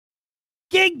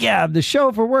Gig Gab, the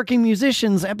show for working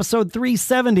musicians, episode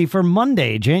 370 for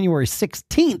Monday, January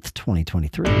 16th,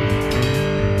 2023.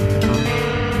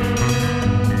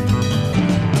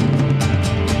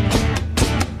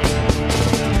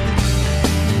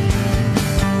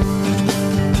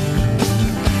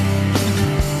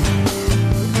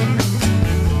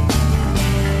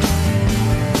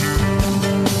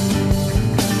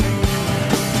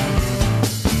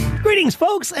 Greetings,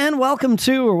 folks, and welcome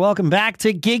back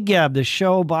to Gig Gab, the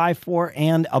show by, for,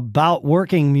 and about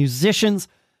working musicians.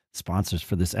 Sponsors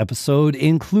for this episode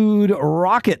include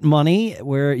Rocket Money,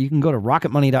 where you can go to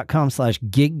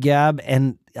rocketmoney.com/giggab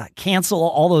and cancel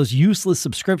all those useless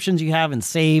subscriptions you have and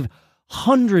save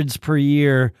hundreds per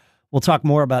year. We'll talk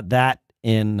more about that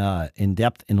in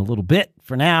depth in a little bit.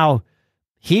 For now,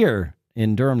 here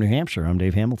in Durham, New Hampshire, I'm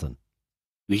Dave Hamilton.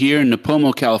 Here in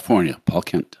Napomo, California, Paul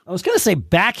Kent. I was going to say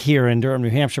back here in Durham, New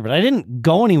Hampshire, but I didn't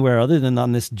go anywhere other than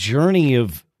on this journey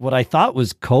of what I thought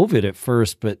was COVID at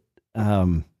first, but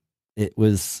it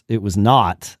was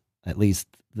not. At least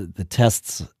the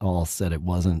tests all said it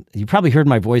wasn't. You probably heard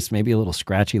my voice maybe a little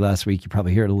scratchy last week. You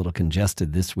probably heard it a little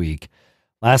congested this week.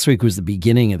 Last week was the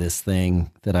beginning of this thing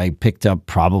that I picked up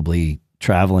probably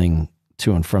traveling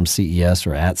to and from CES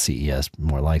or at CES,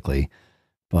 more likely.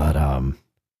 But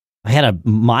I had a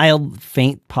mild,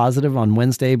 faint positive on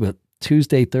Wednesday, but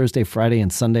Tuesday, Thursday, Friday,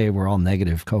 and Sunday were all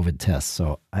negative COVID tests.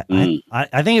 So I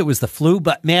think it was the flu.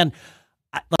 But man,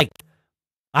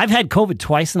 I've had COVID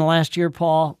twice in the last year,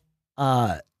 Paul.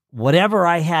 Whatever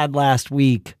I had last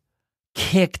week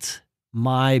kicked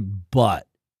my butt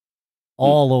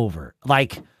all over.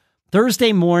 Like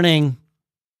Thursday morning,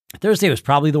 Thursday was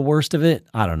probably the worst of it.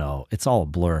 I don't know. It's all a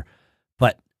blur.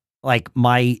 But like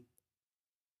my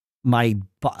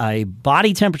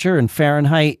body temperature in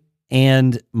Fahrenheit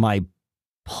and my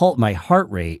heart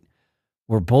rate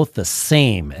were both the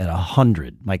same at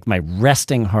 100. Like my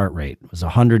resting heart rate was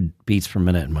 100 beats per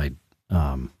minute,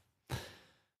 and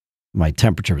my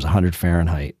temperature was 100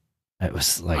 Fahrenheit. It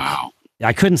was like, wow.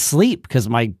 I couldn't sleep because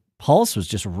my pulse was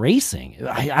just racing.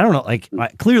 I don't know. Like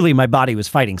clearly my body was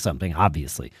fighting something,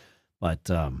 obviously, but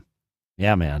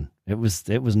yeah, man, it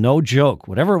was no joke.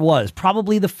 Whatever it was,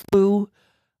 probably the flu.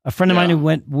 A friend of mine who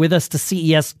went with us to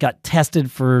CES got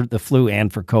tested for the flu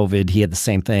and for COVID. He had the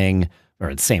same thing,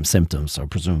 or the same symptoms, so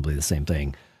presumably the same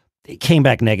thing. It came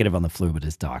back negative on the flu, but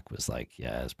his doc was like,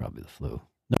 yeah, it's probably the flu.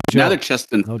 No joke. Now they're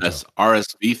testing this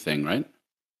RSV thing, right?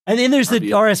 And then there's the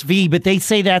RSV, but they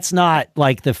say that's not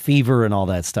like the fever and all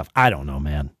that stuff. I don't know,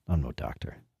 man. I'm no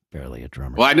doctor, barely a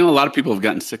drummer. Well, I know a lot of people have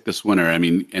gotten sick this winter. I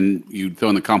mean, and you throw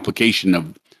in the complication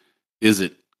of, is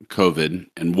it COVID,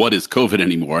 and what is COVID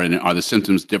anymore, and are the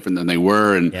symptoms different than they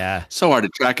were, and so hard to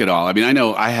track it all. I mean, I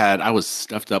know I was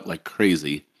stuffed up like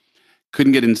crazy,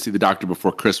 couldn't get in to see the doctor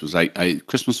before Christmas.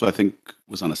 Christmas I think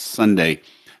was on a Sunday,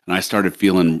 and I started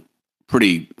feeling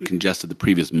pretty congested the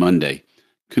previous Monday.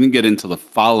 Couldn't get into the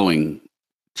following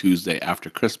Tuesday after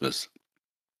Christmas.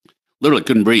 Literally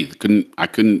couldn't breathe. I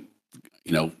couldn't,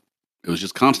 it was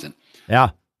just constant. Yeah.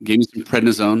 Gave me some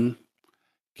prednisone,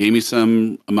 gave me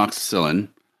some amoxicillin,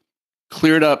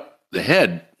 cleared up the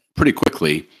head pretty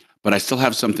quickly, but I still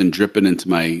have something dripping into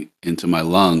my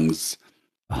lungs.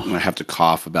 I have to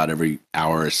cough about every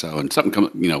hour or so, and something comes,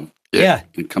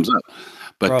 it comes up.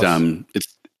 But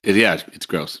it's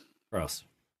gross. Gross.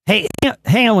 Hey,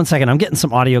 hang on one second. I'm getting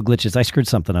some audio glitches. I screwed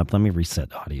something up. Let me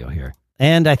reset audio here,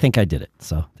 and I think I did it.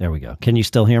 So there we go. Can you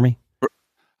still hear me?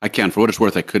 I can. For what it's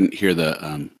worth, I couldn't hear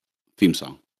the theme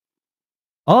song.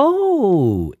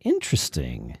 Oh,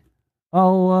 interesting.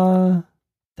 Oh,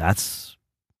 that's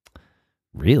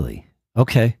really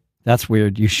okay. That's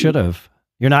weird. You should have.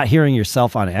 You're not hearing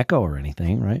yourself on echo or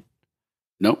anything, right?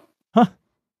 Nope. Huh.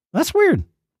 That's weird.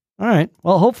 All right.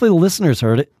 Well, hopefully the listeners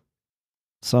heard it.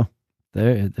 So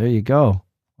there you go.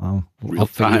 Real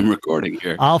time recording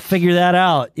here. I'll figure that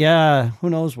out. Yeah. Who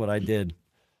knows what I did?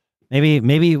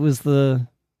 Maybe it was the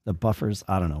buffers.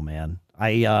 I don't know, man.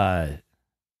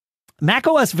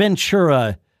 macOS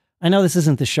Ventura. I know this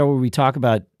isn't the show where we talk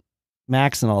about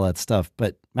Macs and all that stuff,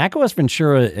 but macOS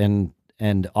Ventura and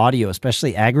audio,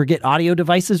 especially aggregate audio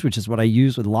devices, which is what I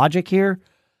use with Logic here.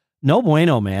 No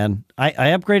bueno, man. I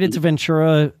upgraded to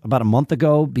Ventura about a month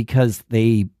ago because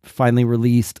they finally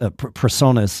released,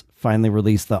 Presonus finally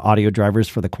released the audio drivers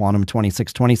for the Quantum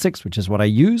 2626, which is what I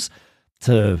use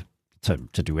to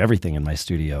do everything in my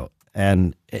studio.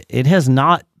 And it has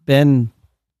not been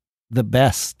the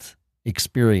best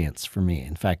experience for me.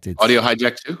 In fact, it's audio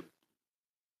hijack too.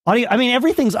 Audio. I mean,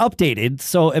 everything's updated,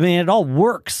 so I mean, it all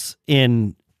works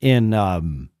in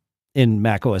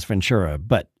macOS Ventura.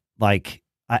 But like,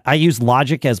 I use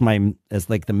Logic as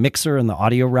like the mixer and the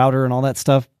audio router and all that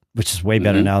stuff, which is way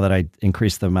better now that I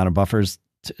increased the amount of buffers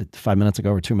 5 minutes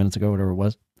ago or 2 minutes ago, whatever it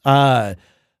was.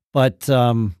 But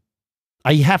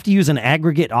I have to use an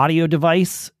aggregate audio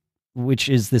device, which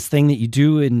is this thing that you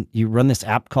do, and you run this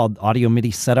app called Audio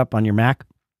MIDI Setup on your Mac,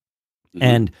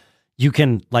 and you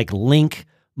can like link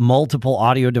multiple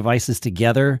audio devices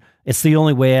together. It's the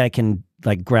only way I can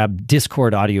like grab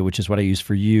Discord audio, which is what I use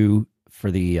for you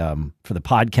for the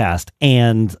podcast,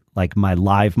 and like my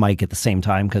live mic at the same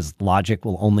time, because Logic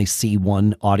will only see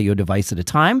one audio device at a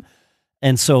time.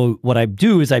 And so what I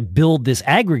do is I build this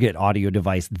aggregate audio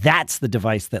device. That's the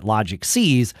device that Logic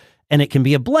sees. And it can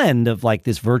be a blend of like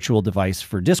this virtual device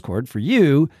for Discord for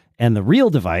you and the real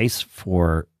device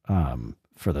for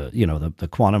the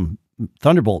Quantum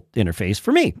Thunderbolt interface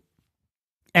for me.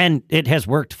 And it has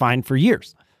worked fine for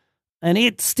years. And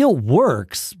it still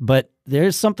works, but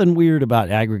there's something weird about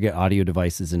aggregate audio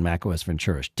devices in macOS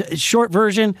Ventura. Short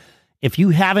version, if you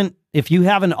have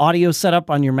an audio setup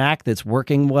on your Mac that's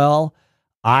working well,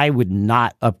 I would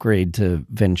not upgrade to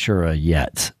Ventura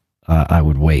yet. I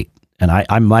would wait. And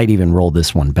I might even roll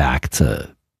this one back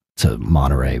to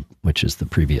Monterey, which is the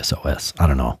previous OS. I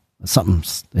don't know.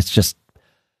 It's just...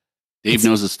 Dave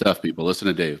knows his stuff, people. Listen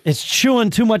to Dave. It's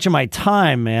chewing too much of my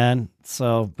time, man.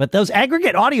 So, but those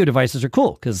aggregate audio devices are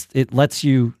cool because it lets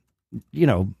you,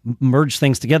 merge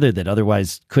things together that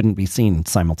otherwise couldn't be seen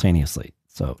simultaneously.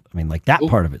 So, I mean, like that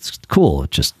part of it's cool.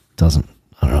 It just doesn't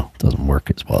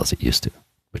work as well as it used to,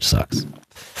 which sucks.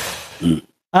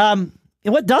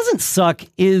 What doesn't suck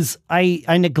is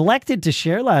I neglected to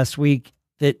share last week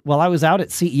that while I was out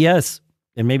at CES,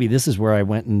 and maybe this is where I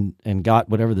went and got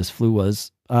whatever this flu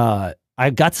was, I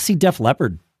got to see Def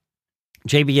Leppard.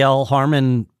 JBL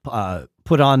Harman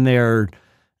put on their,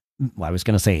 I was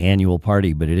going to say annual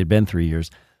party, but it had been 3 years.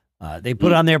 They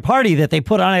put on their party that they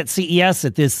put on at CES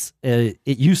at this, it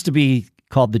used to be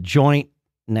called the Joint.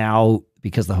 Now,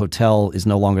 because the hotel is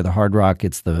no longer the Hard Rock,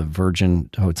 it's the Virgin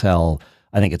Hotel.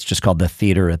 I think it's just called the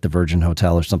Theater at the Virgin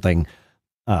Hotel or something.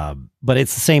 But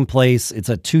it's the same place. It's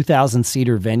a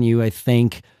 2,000-seater venue, I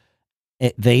think.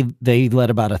 They let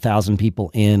about 1,000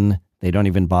 people in. They don't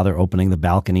even bother opening the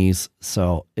balconies.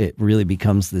 So it really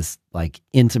becomes this like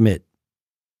intimate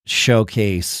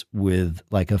showcase with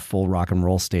like a full rock and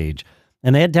roll stage.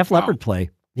 And they had Def Leppard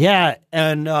play. Yeah.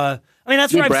 And I mean,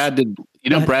 that's what Brad did.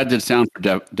 Brad did sound for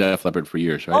Def Leppard for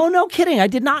years, right? Oh, no kidding. I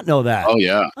did not know that. Oh,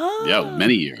 yeah. Yeah,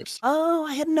 many years. Oh,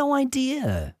 I had no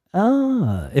idea.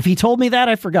 Oh, if he told me that,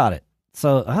 I forgot it.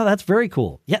 So, that's very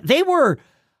cool. Yeah,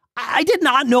 I did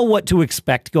not know what to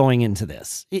expect going into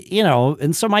this,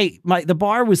 and so the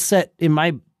bar was set in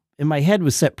my head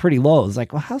was set pretty low. It was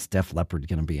like, well, how's Def Leppard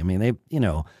going to be? I mean, they,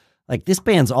 like this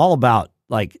band's all about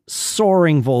like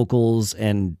soaring vocals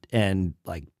and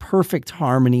like perfect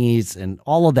harmonies and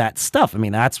all of that stuff. I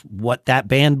mean, that's what that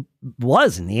band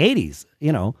was in the 80s,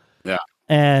 Yeah.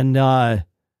 And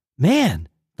man,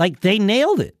 like they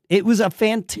nailed it. It was a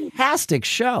fantastic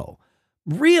show.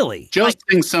 Really. Joe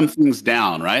sings some things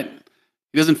down, right?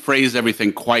 He doesn't phrase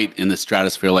everything quite in the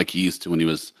stratosphere like he used to when he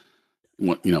was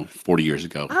 40 years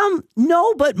ago.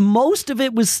 No, but most of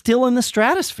it was still in the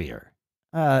stratosphere.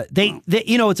 They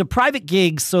it's a private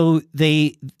gig, so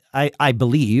I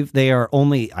believe they are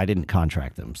only, I didn't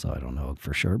contract them, so I don't know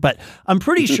for sure, but I'm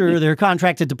pretty sure they're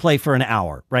contracted to play for an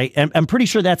hour, right? And I'm pretty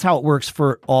sure that's how it works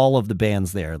for all of the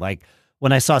bands there. Like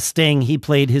when I saw Sting, he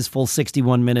played his full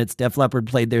 61 minutes. Def Leppard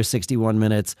played their 61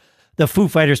 minutes. The Foo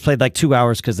Fighters played like 2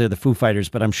 hours because they're the Foo Fighters,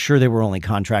 but I'm sure they were only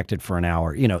contracted for an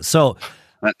hour, so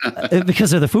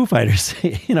because they're the Foo Fighters,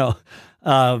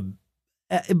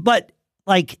 but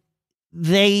like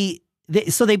they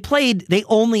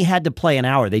only had to play an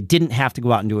hour. They didn't have to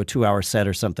go out and do a 2-hour set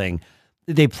or something.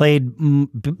 They played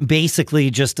basically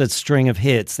just a string of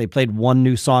hits. They played one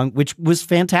new song, which was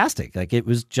fantastic. Like it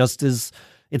was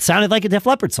it sounded like a Def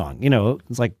Leppard song.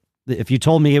 It's like if you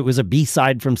told me it was a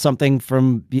B-side from something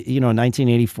from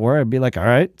 1984, I'd be like, all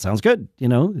right, sounds good.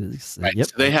 Right. Yep.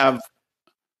 So they have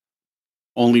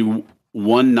only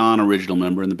one non-original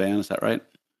member in the band. Is that right?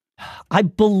 I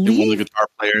believe one of the guitar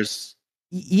players.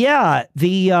 Yeah,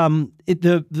 and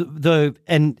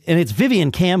it's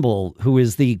Vivian Campbell, who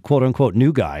is the quote unquote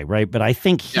new guy, right? But I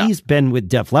think he's been with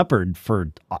Def Leppard for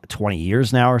 20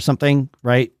 years now or something,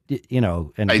 right?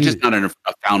 And he's just not a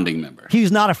founding member.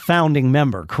 He's not a founding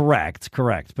member, correct.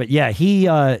 But yeah, he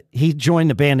joined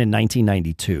the band in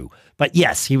 1992. But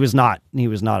yes, he was not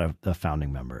a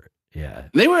founding member. Yeah,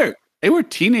 they were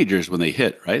teenagers when they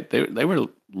hit, right? They were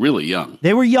really young.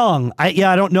 They were young. I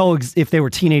don't know if they were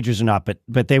teenagers or not,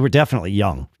 but they were definitely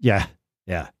young. Yeah.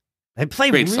 They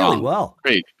played really well.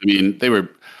 Great. I mean, they were,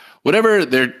 whatever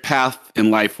their path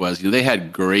in life was, they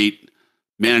had great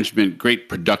management, great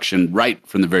production right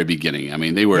from the very beginning. I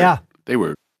mean, they were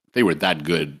that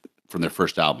good from their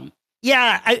first album.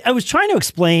 Yeah, I was trying to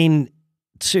explain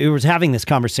was having this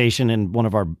conversation in one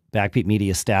of our Backbeat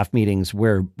Media staff meetings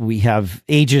where we have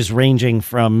ages ranging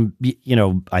from,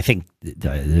 I think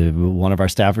one of our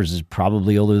staffers is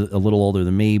probably a little older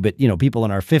than me, but, people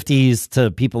in our 50s to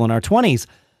people in our 20s.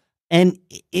 And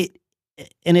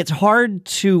it's hard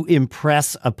to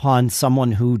impress upon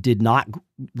someone who did not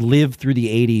live through the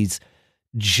 80s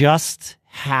just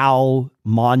how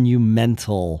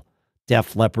monumental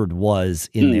Def Leppard was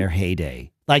in their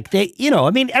heyday. Like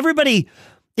everybody,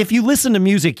 if you listen to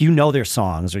music, their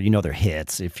songs or their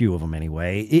hits, a few of them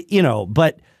anyway,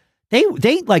 but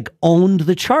they like owned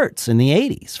the charts in the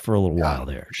 80s for a little while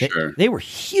there. Sure. They were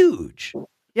huge.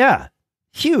 Yeah,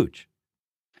 huge.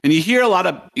 And you hear a lot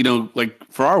of, like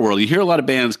for our world, you hear a lot of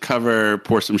bands cover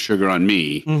Pour Some Sugar on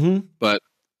Me, but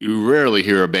you rarely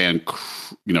hear a band,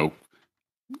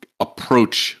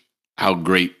 approach how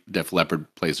great Def Leppard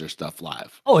plays their stuff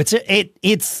live. Oh,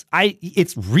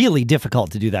 it's really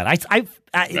difficult to do that.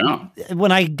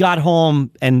 When I got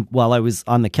home and while I was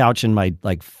on the couch in my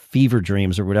like fever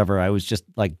dreams or whatever, I was just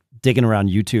like digging around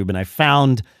YouTube and I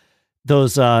found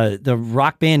those the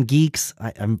Rock Band Geeks.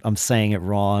 I'm saying it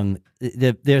wrong.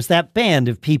 There's that band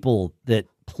of people that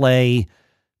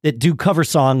do cover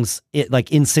songs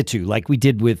like in situ, like we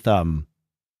did with the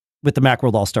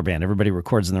Macworld All-Star Band. Everybody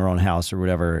records in their own house or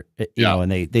whatever,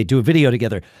 and they do a video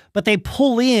together. But they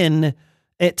pull in,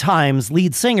 at times,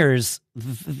 lead singers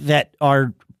that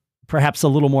are perhaps a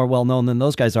little more well-known than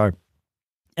those guys are.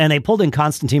 And they pulled in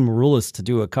Konstantin Maroulis to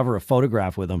do a cover of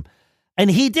Photograph with him.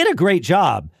 And he did a great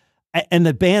job. And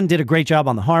the band did a great job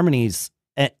on the harmonies.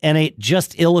 And it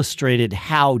just illustrated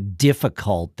how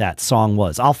difficult that song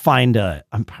was. I'll find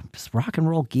Rock and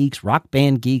Roll Geeks, Rock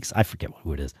Band Geeks. I forget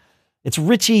who it is. It's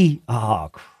Richie. Oh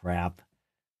crap,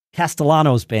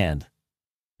 Castellano's band.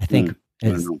 I think.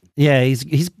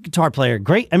 He's a guitar player.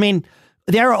 Great. I mean,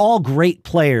 they're all great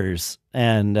players,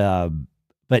 and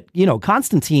but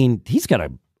Konstantin, he's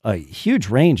got a huge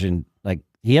range, and like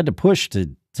he had to push to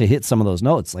hit some of those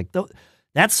notes. Like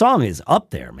that song is up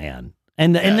there, man.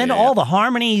 And then all the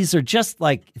harmonies are just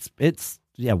like it's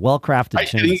well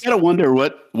crafted. And you gotta wonder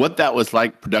what that was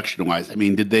like production wise. I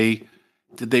mean, did they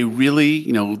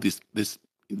really,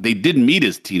 they didn't meet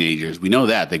as teenagers. We know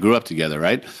that. They grew up together,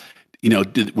 right?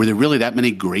 Were there really that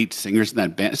many great singers in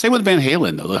that band? Same with Van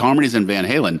Halen, though. The harmonies in Van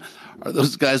Halen, are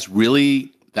those guys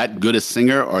really that good a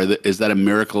singer, or is that a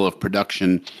miracle of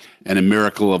production and a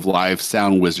miracle of live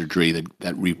sound wizardry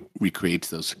that recreates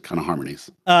those kind of harmonies?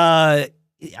 For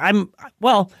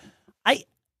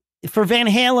Van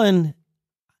Halen,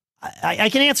 I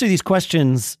can answer these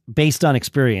questions based on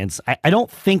experience. I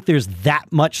don't think there's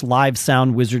that much live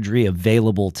sound wizardry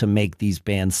available to make these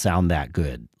bands sound that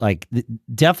good. Like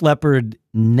Def Leppard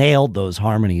nailed those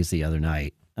harmonies the other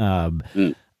night. And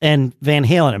Van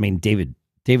Halen, I mean, David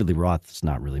Lee Roth is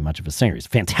not really much of a singer. He's a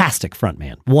fantastic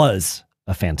frontman. Was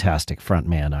a fantastic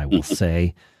frontman, I will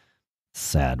say.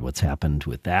 Sad what's happened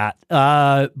with that.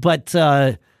 But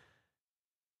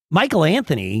Michael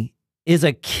Anthony is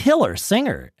a killer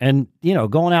singer, and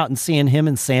going out and seeing him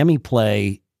and Sammy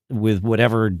play with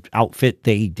whatever outfit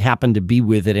they happen to be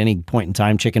with at any point in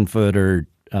time, Chickenfoot or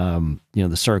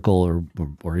the Circle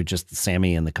or just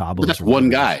Sammy and the Cobblers. That's one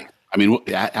guy. I mean,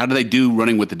 how do they do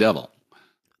Running with the Devil?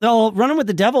 No, Running with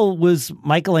the Devil was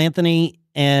Michael Anthony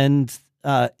and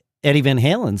Eddie Van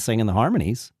Halen singing the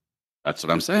harmonies. That's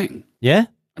what I'm saying. Yeah,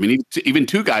 I mean, even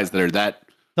two guys that are that.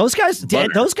 Those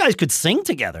guys could sing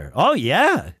together. Oh,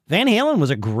 yeah. Van Halen was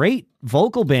a great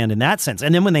vocal band in that sense.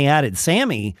 And then when they added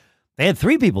Sammy, they had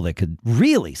three people that could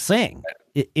really sing.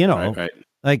 Right.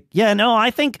 Like, yeah, no,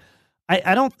 I think,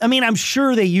 I'm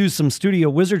sure they used some studio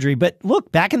wizardry, but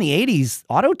look, back in the 80s,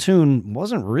 auto-tune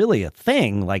wasn't really a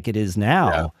thing like it is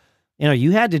now. Yeah.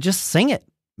 You had to just sing it,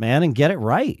 man, and get it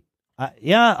right.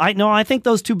 I think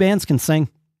those two bands can sing.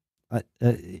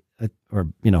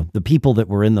 The people that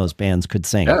were in those bands could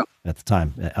sing at the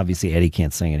time. Obviously, Eddie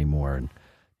can't sing anymore, and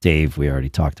Dave we already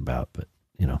talked about. But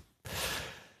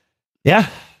yeah.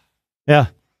 It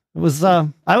was. I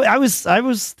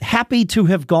was happy to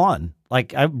have gone.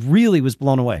 Like I really was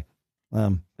blown away,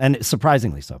 and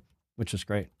surprisingly so, which was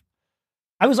great.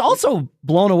 I was also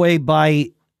blown away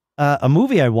by a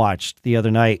movie I watched the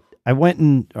other night. I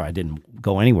didn't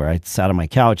go anywhere. I sat on my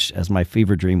couch as my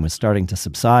fever dream was starting to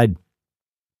subside.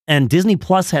 And Disney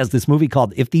Plus has this movie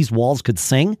called If These Walls Could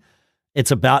Sing.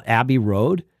 It's about Abbey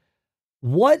Road.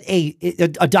 What a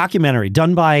documentary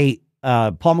done by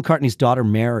Paul McCartney's daughter,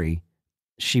 Mary,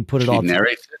 she put it all.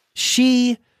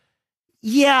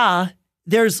 Yeah,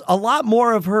 there's a lot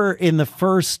more of her in the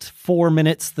first 4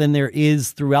 minutes than there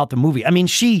is throughout the movie. I mean,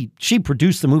 she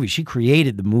produced the movie, she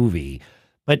created the movie,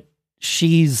 but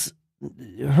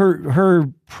her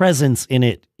presence in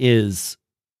it is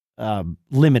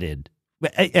limited,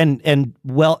 and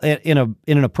well, in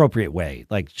an appropriate way.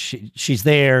 Like she's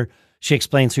there, she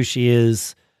explains who she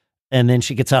is, and then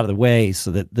she gets out of the way so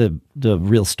that the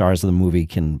real stars of the movie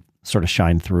can sort of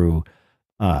shine through.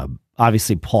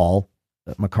 Obviously, Paul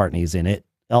McCartney's in it.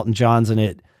 Elton John's in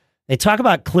it. They talk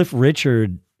about Cliff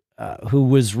Richard, who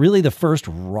was really the first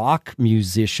rock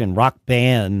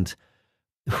band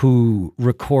who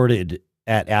recorded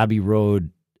at Abbey Road,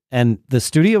 and the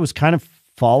studio was kind of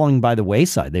falling by the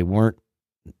wayside. They weren't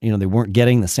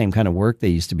getting the same kind of work they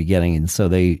used to be getting, and so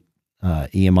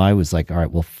EMI was like, all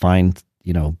right, we'll find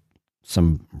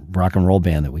some rock and roll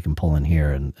band that we can pull in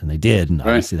here, and they did, and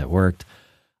obviously that worked.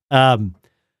 There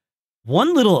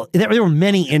were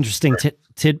many interesting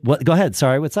what? Go ahead.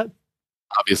 Sorry, what's that?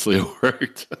 Obviously it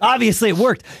worked. Obviously it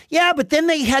worked. Yeah, but then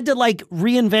they had to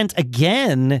reinvent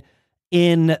again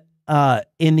in the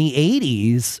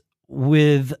 80s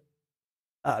with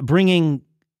bringing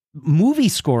movie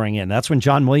scoring in. That's when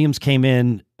John Williams came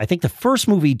in. I think the first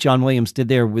movie John Williams did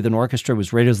there with an orchestra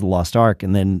was Raiders of the Lost Ark,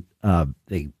 and then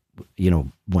when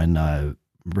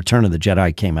Return of the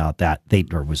Jedi came out,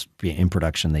 was in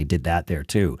production, they did that there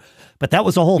too. But that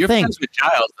was a whole thing. You're friends with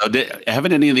Giles, though.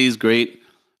 Haven't any of these great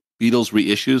Beatles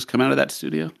reissues come out of that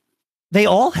studio? They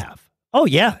all have. Oh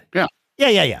yeah.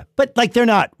 Yeah. But they're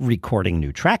not recording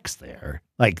new tracks there.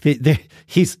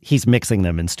 He's mixing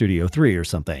them in Studio 3 or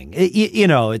something.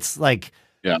 It's like,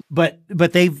 yeah. But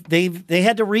they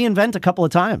had to reinvent a couple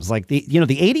of times. The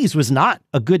 80s was not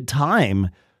a good time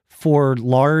for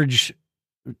large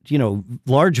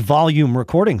volume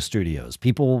recording studios.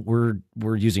 People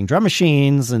were using drum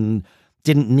machines and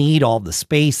didn't need all the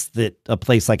space that a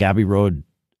place like Abbey Road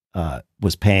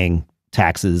was paying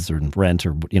taxes or rent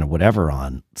or whatever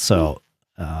on. So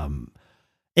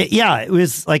it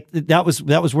was like that was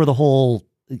where the whole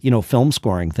film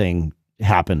scoring thing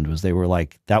happened. Was they were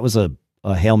like, that was a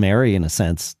Hail Mary in a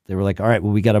sense. They were like, all right,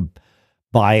 well, we got to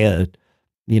buy a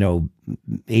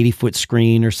 80-foot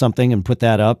screen or something and put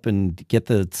that up and get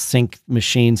the sync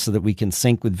machine so that we can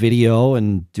sync with video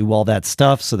and do all that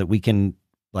stuff so that we can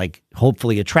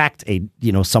hopefully attract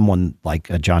someone like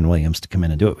a John Williams to come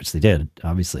in and do it, which they did,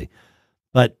 obviously.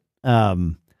 But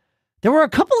there were a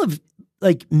couple of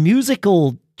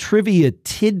musical trivia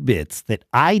tidbits that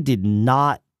I did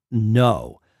not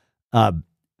know.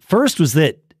 First was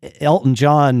that Elton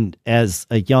John, as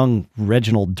a young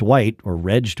Reginald Dwight, or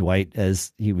Reg Dwight,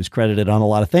 as he was credited on a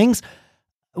lot of things,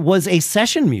 was a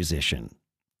session musician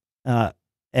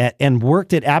and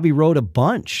worked at Abbey Road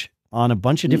on a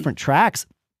bunch of different tracks.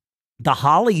 The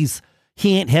Hollies,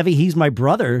 He Ain't Heavy, He's My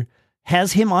Brother,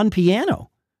 has him on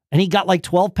piano, and he got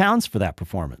 12 pounds for that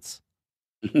performance.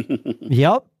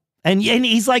 Yep. And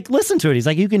he's like, listen to it. He's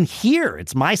like, you can hear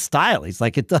it's my style. He's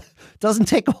like, it doesn't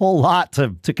take a whole lot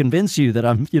to convince you that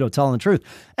I'm, telling the truth.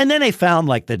 And then they found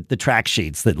the track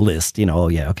sheets that list, oh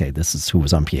yeah, okay, this is who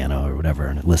was on piano or whatever.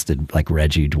 And it listed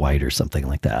Reggie Dwight or something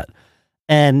like that.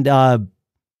 And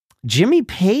Jimmy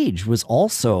Page was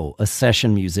also a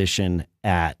session musician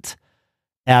at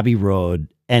Abbey Road.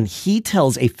 And he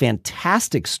tells a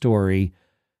fantastic story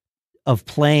of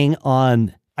playing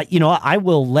on, I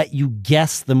will let you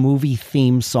guess the movie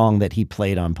theme song that he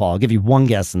played on, Paul. I'll give you one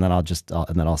guess, and then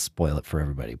I'll spoil it for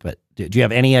everybody. But do you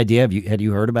have any idea? Had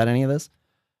you heard about any of this?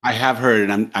 I have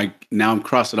heard, and I'm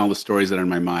crossing all the stories that are in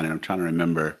my mind, and I'm trying to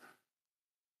remember.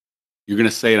 You're going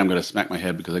to say it, I'm going to smack my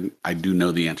head because I do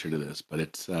know the answer to this, but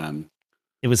it's.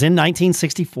 It was in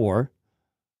 1964.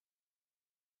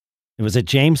 It was a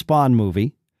James Bond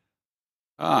movie.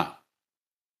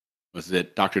 Was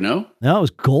it Dr. No? No, it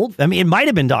was Gold. I mean, it might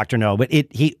have been Dr. No, but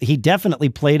he definitely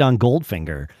played on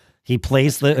Goldfinger. He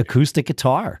plays the acoustic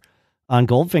guitar on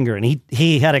Goldfinger, and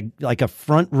he had a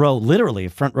front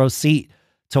row seat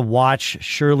to watch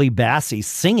Shirley Bassey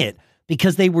sing it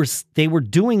because they were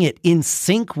doing it in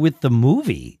sync with the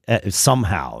movie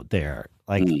somehow there.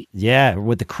 Yeah,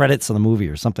 with the credits of the movie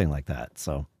or something like that.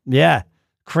 So yeah,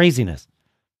 craziness.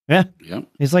 Yeah. Yep.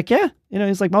 He's like, yeah,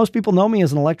 he's like, most people know me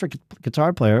as an electric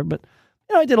guitar player, but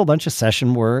I did a bunch of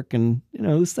session work and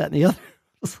this, that, and the other.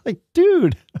 It's like,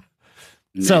 dude.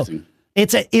 Amazing. So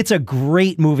it's a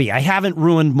great movie. I haven't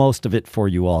ruined most of it for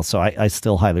you all, so I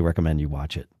still highly recommend you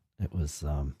watch it. It was.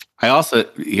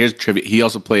 Here's trivia. He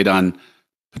also played on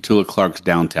Petula Clark's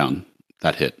Downtown.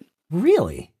 That hit.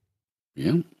 Really?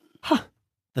 Yeah. Huh.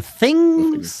 The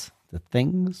things The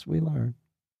things we learn.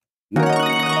 All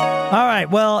right,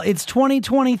 well, it's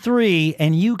 2023,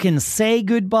 and you can say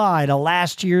goodbye to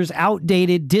last year's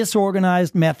outdated,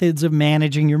 disorganized methods of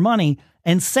managing your money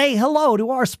and say hello to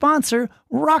our sponsor,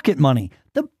 Rocket Money,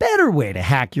 the better way to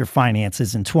hack your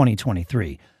finances in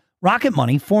 2023. Rocket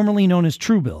Money, formerly known as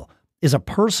Truebill, is a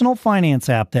personal finance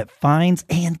app that finds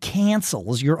and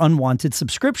cancels your unwanted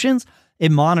subscriptions.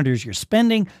 It monitors your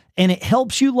spending, and it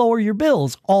helps you lower your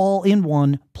bills all in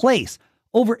one place.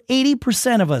 Over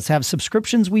 80% of us have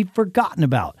subscriptions we've forgotten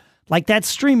about, like that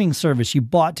streaming service you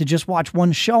bought to just watch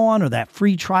one show on or that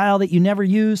free trial that you never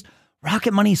used.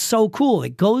 Rocket Money is so cool.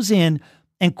 It goes in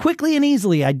and quickly and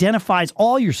easily identifies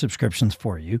all your subscriptions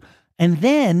for you. And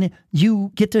then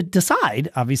you get to decide,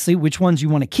 obviously, which ones you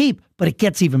want to keep. But it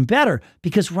gets even better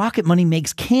because Rocket Money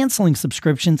makes canceling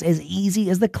subscriptions as easy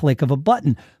as the click of a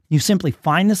button. You simply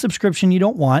find the subscription you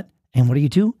don't want, and what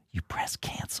do? You press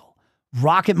cancel.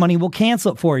 Rocket Money will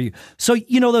cancel it for you. So,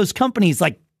 those companies,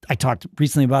 like I talked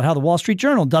recently about how the Wall Street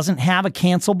Journal doesn't have a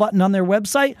cancel button on their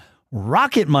website.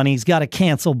 Rocket Money's got a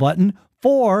cancel button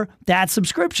for that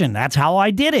subscription. That's how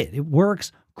I did it. It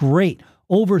works great.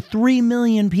 Over 3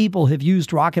 million people have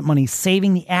used Rocket Money,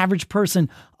 saving the average person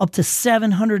up to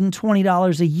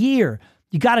 $720 a year.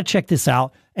 You got to check this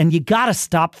out, and you got to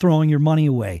stop throwing your money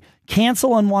away.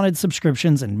 Cancel unwanted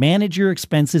subscriptions and manage your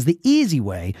expenses the easy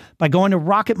way by going to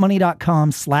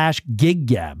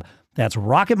rocketmoney.com/giggab. That's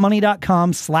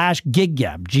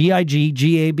rocketmoney.com/giggab,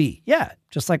 Giggab. Yeah,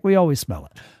 just like we always spell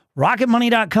it.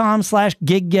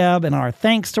 rocketmoney.com/giggab, and our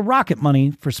thanks to Rocket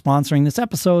Money for sponsoring this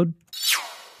episode.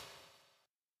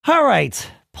 All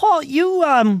right, Paul, you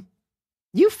found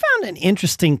an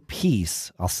interesting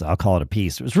piece. I'll call it a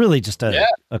piece. It was really just a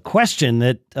question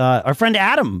that our friend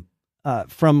Adam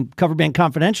from Cover Band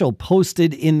Confidential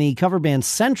posted in the Cover Band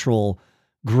Central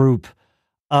group,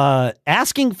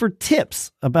 asking for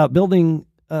tips about building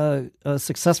a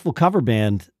successful cover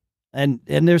band, and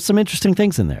there's some interesting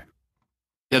things in there.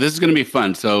 Yeah, this is going to be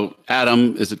fun. So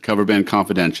Adam is at Cover Band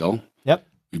Confidential. Yep,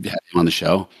 we've had him on the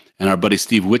show, and our buddy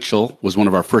Steve Witchell was one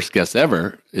of our first guests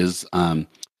ever.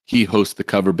 He hosts the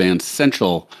Cover Band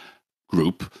Central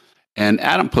group. And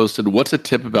Adam posted, what's a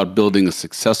tip about building a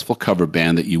successful cover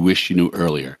band that you wish you knew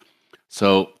earlier?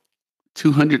 So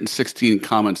 216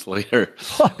 comments later.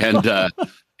 And,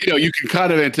 you can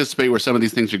kind of anticipate where some of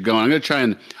these things are going.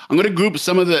 I'm going to group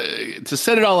some of to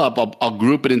set it all up, I'll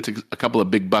group it into a couple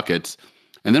of big buckets.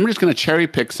 And then we're just going to cherry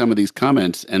pick some of these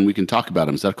comments and we can talk about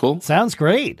them. Is that cool? Sounds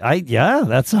great.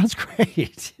 That sounds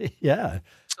great. Yeah.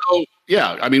 So,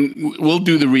 we'll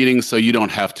do the reading so you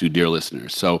don't have to, dear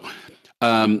listeners. So,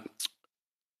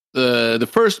 the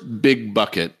first big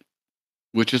bucket,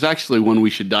 which is actually one we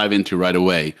should dive into right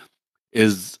away,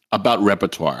 is about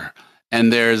repertoire.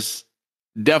 And there's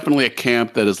definitely a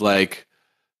camp that is like,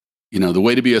 the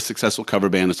way to be a successful cover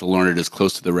band is to learn it as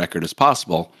close to the record as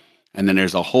possible. And then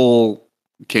there's a whole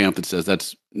camp that says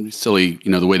that's silly.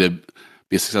 The way to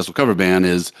be a successful cover band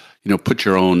is, put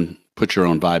your own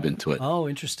vibe into it. Oh,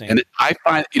 interesting. And I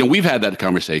find, we've had that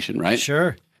conversation, right?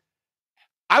 Sure.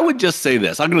 I would just say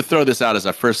this. I'm going to throw this out as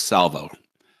our first salvo.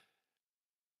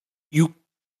 You,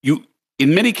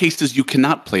 in many cases, you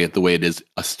cannot play it the way it is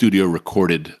a studio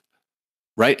recorded,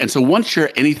 right? And so once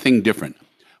you're anything different,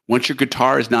 once your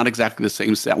guitar is not exactly the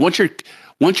same sound, once you're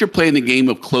playing the game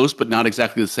of close but not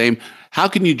exactly the same, how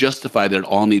can you justify that it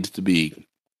all needs to be,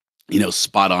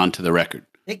 spot on to the record?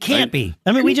 It can't be.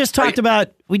 I mean, we just talked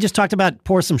about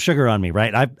Pour Some Sugar on Me,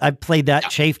 right? I've played that. Yeah.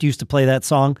 Chafed used to play that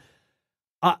song.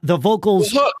 The vocals.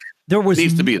 The hook. There was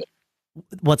needs to be there.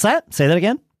 What's that? Say that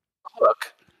again.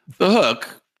 The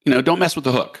hook. Don't mess with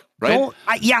the hook, right?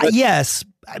 Yes.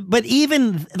 But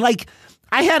even like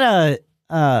I had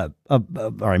I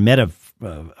met a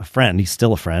friend. He's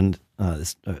still a friend.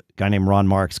 This guy named Ron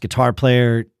Marks, guitar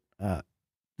player that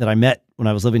I met when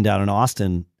I was living down in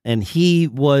Austin, and he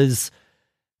was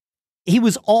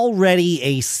already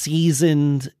a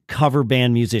seasoned cover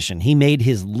band musician. He made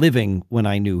his living when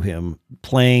I knew him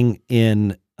playing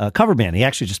in a cover band. He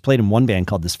actually just played in one band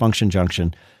called Dysfunction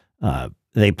Junction.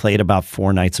 They played about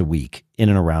 4 nights a week in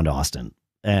and around Austin.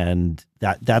 And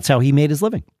that's how he made his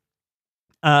living.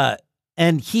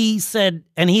 And he said,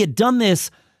 and he had done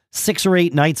this 6 or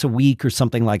 8 nights a week or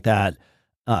something like that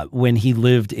when he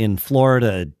lived in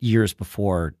Florida years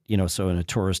before, so in a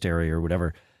tourist area or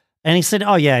whatever. And he said,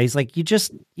 oh, yeah, he's like, you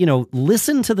just,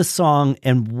 listen to the song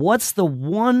and what's the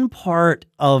one part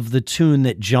of the tune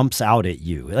that jumps out at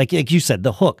you? Like you said,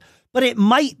 the hook. But it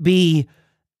might be,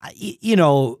 it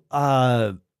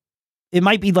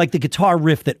might be like the guitar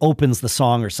riff that opens the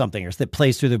song or something, or that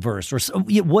plays through the verse, or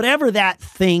whatever that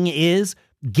thing is,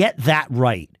 get that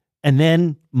right. and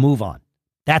then move on.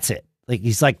 That's it. Like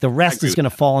he's like, the rest is going to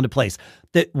fall into place.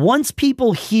 That once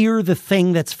people hear the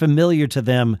thing that's familiar to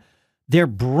them, their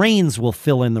brains will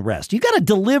fill in the rest. You got to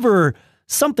deliver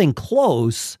something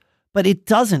close, but it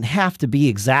doesn't have to be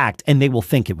exact, and they will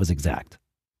think it was exact.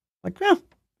 Like, yeah,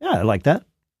 I like that.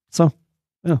 So,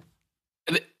 yeah.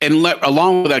 And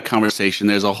along with that conversation,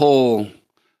 there's a whole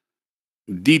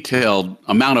detailed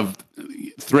amount of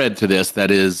thread to this.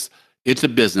 That is, it's a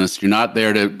business. You're not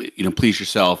there to, please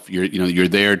yourself. You're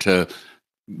there to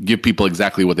give people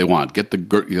exactly what they want. Get a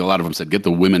lot of them said, get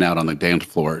the women out on the dance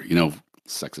floor.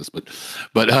 Sexist,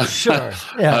 but sure,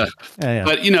 yeah.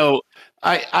 But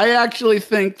I actually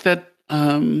think that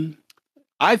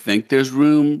I think there's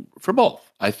room for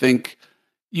both. I think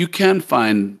you can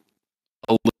find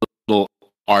a little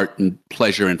art and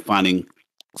pleasure in finding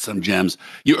some gems.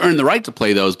 You earn the right to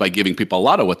play those by giving people a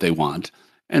lot of what they want.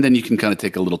 And then you can kind of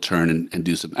take a little turn and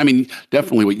do some. I mean,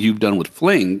 definitely what you've done with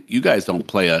Fling, you guys don't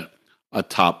play a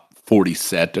top 40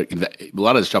 set. A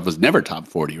lot of the stuff was never top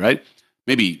 40, right?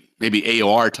 Maybe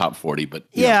AOR top 40, but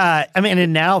yeah. I mean,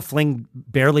 and now Fling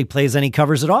barely plays any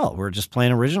covers at all. We're just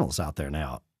playing originals out there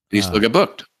now. You still get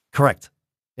booked. Correct.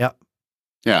 Yep.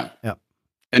 Yeah. Yep.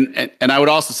 And I would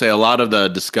also say a lot of the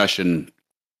discussion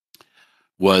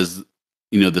was,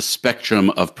 the spectrum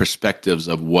of perspectives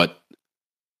of what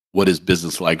is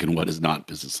business like and what is not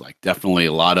business like. Definitely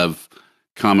a lot of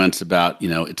comments about,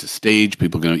 it's a stage. You're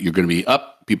going to be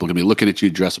up. People are going to be looking at you,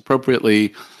 dress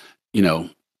appropriately.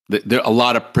 There are a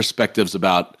lot of perspectives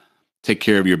about take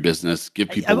care of your business, give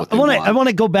people what they want. I want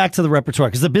to go back to the repertoire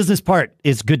because the business part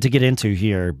is good to get into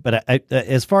here. But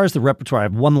as far as the repertoire, I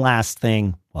have one last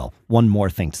thing. Well, one more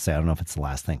thing to say. I don't know if it's the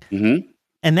last thing. Mm-hmm.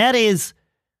 And that is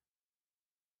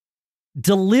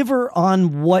deliver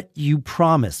on what you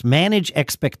promise. Manage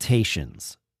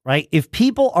expectations, right? If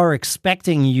people are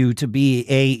expecting you to be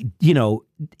a,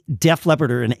 Def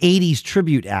Leppard or an 80s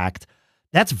tribute act,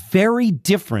 that's very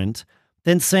different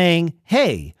than saying,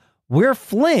 hey, we're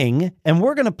Fling and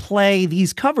we're going to play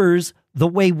these covers the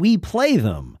way we play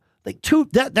them. Like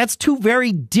that's two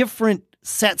very different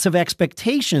sets of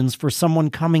expectations for someone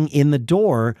coming in the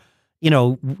door,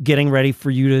 getting ready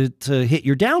for you to hit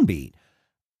your downbeat.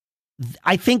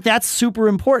 I think that's super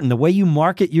important. The way you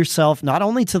market yourself, not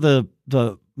only to the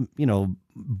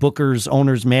bookers,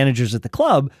 owners, managers at the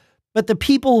club, but the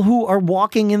people who are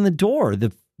walking in the door,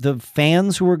 the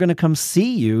fans who are going to come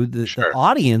see you, the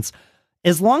audience.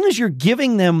 As long as you're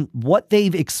giving them what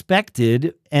they've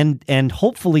expected and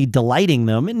hopefully delighting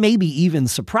them and maybe even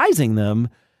surprising them,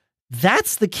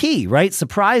 that's the key, right?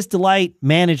 Surprise, delight,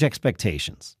 manage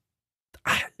expectations.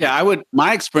 Yeah,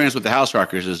 my experience with the House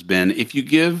Rockers has been if you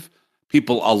give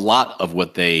people a lot of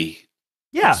what they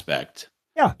expect,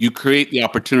 you create the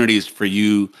opportunities for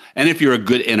you. And if you're a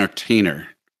good entertainer,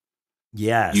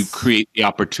 you create the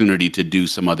opportunity to do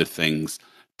some other things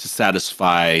to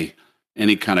satisfy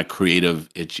any kind of creative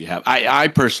itch you have. I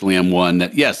personally am one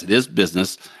that, yes, it is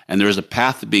business and there is a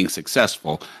path to being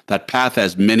successful. That path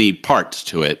has many parts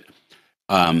to it.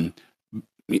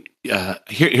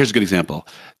 Here's a good example.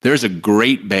 There's a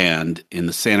great band in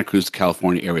the Santa Cruz,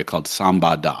 California area called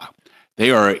Samba Da.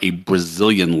 They are a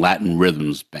Brazilian Latin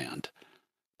rhythms band.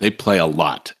 They play a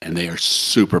lot and they are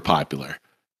super popular.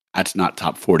 That's not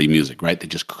top 40 music, right? They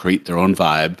just create their own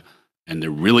vibe. And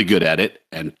they're really good at it,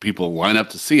 and people line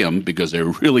up to see them because they're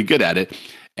really good at it.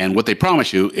 And what they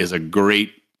promise you is a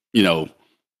great,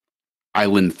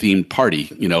 island-themed party,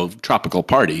 tropical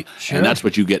party, and that's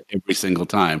what you get every single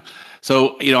time.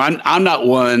 So, I'm not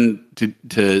one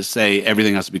to say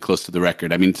everything has to be close to the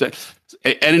record. I mean,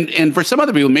 and for some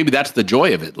other people, maybe that's the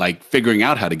joy of it, like figuring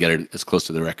out how to get it as close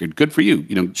to the record. Good for you,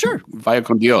 Sure, vaya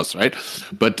con Dios, right?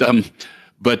 But I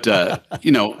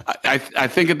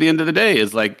think at the end of the day,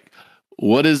 is like,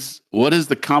 what is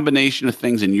the combination of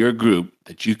things in your group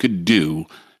that you could do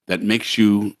that makes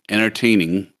you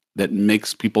entertaining, that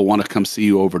makes people want to come see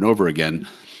you over and over again?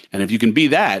 And if you can be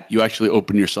that, you actually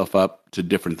open yourself up to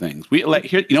different things. Here,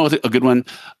 a good one.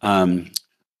 I'm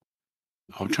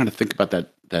trying to think about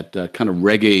that kind of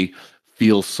reggae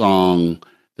feel song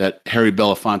that Harry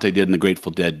Belafonte did and the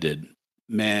Grateful Dead did.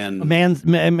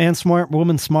 Man smart,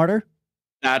 woman smarter.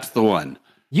 That's the one.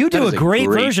 You do a great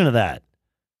version of that.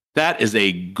 That is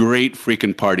a great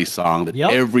freaking party song that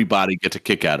everybody gets a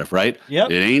kick out of, right? Yep.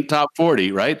 It ain't top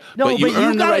 40, right? No, but you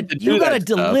earn the right to do that. You got to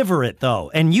deliver it, though.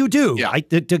 And you do. Yeah.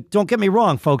 Don't get me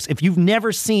wrong, folks. If you've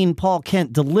never seen Paul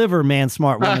Kent deliver Man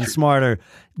Smart, Woman Smarter,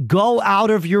 go out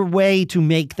of your way to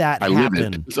make that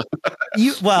happen.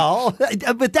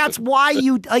 But that's why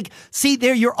see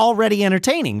there, you're already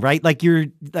entertaining, right?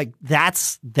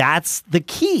 That's the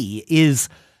key is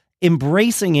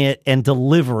embracing it and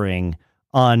delivering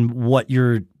on what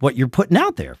you're putting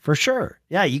out there for sure.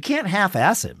 Yeah, you can't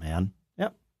half-ass it, man.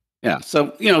 Yep. Yeah.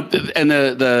 So, and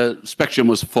the spectrum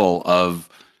was full of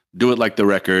do it like the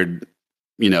record,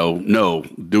 no,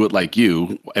 do it like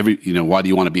you. Why do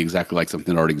you want to be exactly like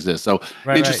something that already exists? So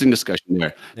interesting discussion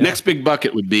there. Yeah. Next big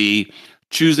bucket would be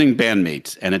choosing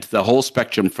bandmates. And it's the whole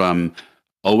spectrum from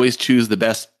always choose the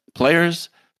best players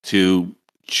to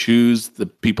choose the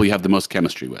people you have the most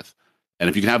chemistry with. And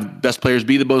if you can have best players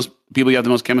be the most people you have the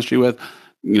most chemistry with,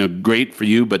 great for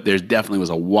you. But there's definitely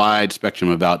was a wide spectrum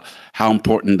about how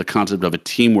important the concept of a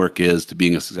teamwork is to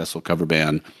being a successful cover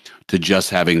band, to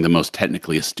just having the most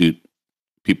technically astute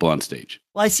people on stage.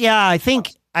 Well, I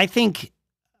think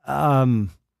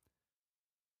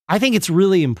it's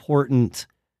really important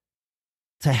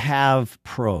to have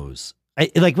pros.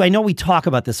 I know we talk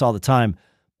about this all the time,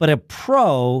 but a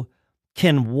pro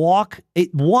can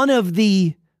one of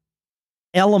the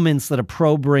elements that a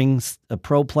pro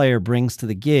player brings to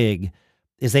the gig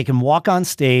is they can walk on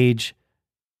stage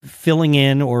filling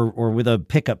in or with a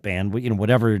pickup band,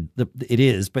 whatever it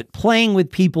is, but playing with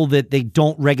people that they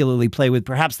don't regularly play with,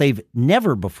 perhaps they've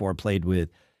never before played with,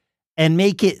 and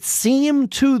make it seem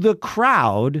to the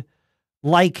crowd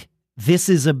like this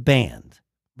is a band,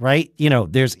 right?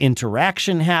 There's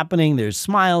interaction happening, there's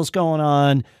smiles going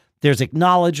on, there's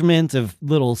acknowledgement of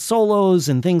little solos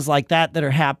and things like that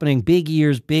are happening, big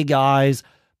ears, big eyes,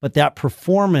 but that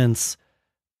performance,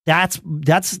 that's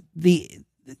a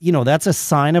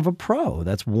sign of a pro.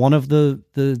 That's one of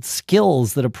the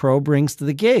skills that a pro brings to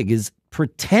the gig is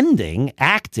pretending,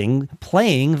 acting,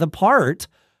 playing the part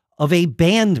of a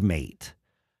bandmate.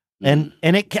 And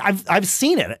I've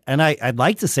seen it, and I'd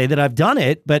like to say that I've done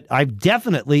it, but I've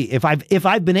definitely, if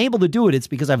I've been able to do it, it's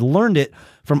because I've learned it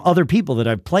from other people that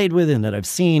I've played with and that I've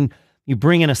seen. You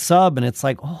bring in a sub, and it's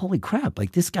like, oh, holy crap!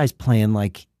 Like this guy's playing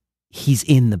like he's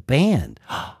in the band.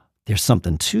 There's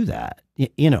something to that,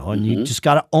 and you just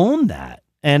got to own that,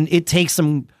 and it takes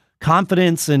some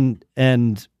confidence, and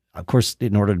of course,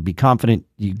 in order to be confident,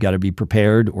 you got to be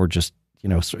prepared or just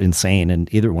insane.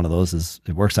 And either one of those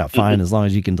it works out fine as long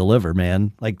as you can deliver,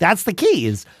 man. Like that's the key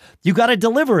is you got to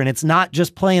deliver. And it's not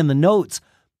just playing the notes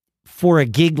for a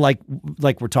gig like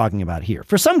we're talking about here.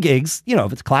 For some gigs,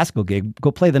 if it's a classical gig,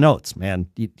 go play the notes, man.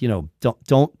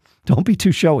 Don't be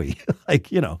too showy.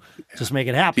 Just make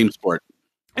it happen. Team sport.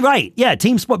 Right. Yeah.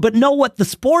 Team sport, but know what the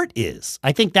sport is.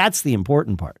 I think that's the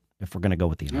important part if we're going to go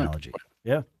with the analogy.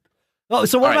 Yeah. Oh,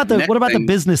 so what about the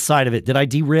business side of it? Did I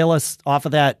derail us off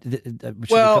of that? Should we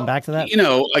come back to that?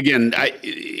 Again,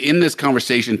 in this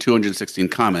conversation, 216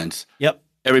 comments. Yep.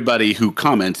 Everybody who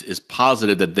comments is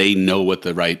positive that they know what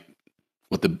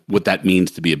that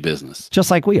means to be a business.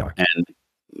 Just like we are. And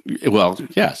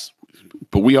yes,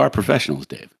 but we are professionals,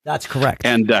 Dave. That's correct.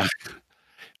 And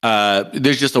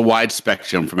there's just a wide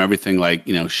spectrum from everything like,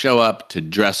 show up to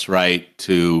dress right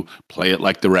to play it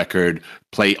like the record,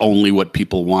 play only what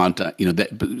people want.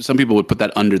 Some people would put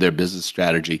that under their business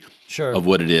strategy of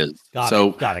what it is. Got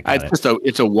it.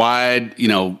 It's a wide,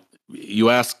 you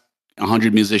ask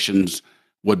 100 musicians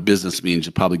what business means,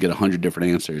 you'll probably get 100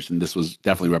 different answers. And this was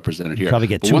definitely represented here. Probably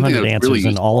get 200 answers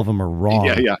and all of them are wrong.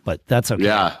 Yeah. But that's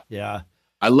okay. Yeah.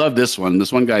 I love this one.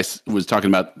 This one guy was talking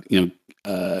about,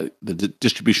 the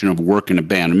distribution of work in a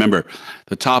band. Remember,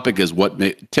 the topic is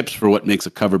tips for what makes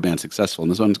a cover band successful.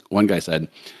 And this one guy said,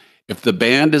 if the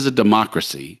band is a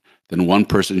democracy, then one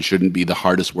person shouldn't be the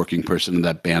hardest working person in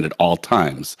that band at all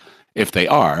times. If they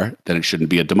are, then it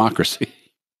shouldn't be a democracy.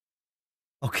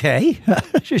 Okay,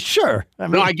 sure.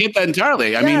 No, I get that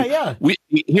entirely.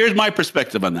 Here's my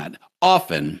perspective on that.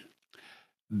 Often,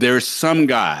 there's some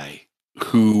guy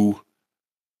who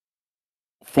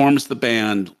forms the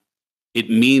band. It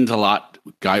means a lot,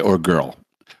 guy or girl,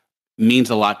 means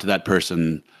a lot to that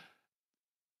person,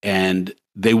 and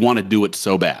they want to do it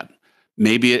so bad.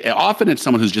 Often it's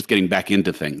someone who's just getting back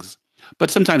into things,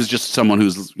 but sometimes it's just someone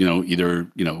who's, either,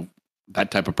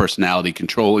 that type of personality,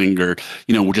 controlling, or,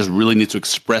 just really needs to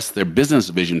express their business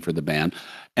vision for the band,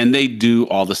 and they do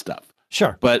all the stuff.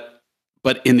 Sure. But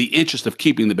in the interest of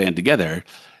keeping the band together,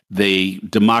 they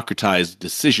democratize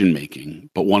decision-making,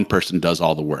 but one person does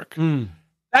all the work.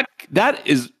 That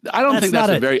is, I don't think that's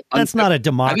a very. That's not a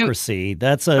democracy.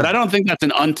 But I don't think that's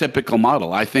an untypical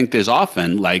model. I think there's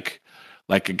often like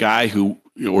a guy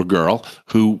or girl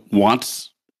who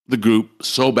wants the group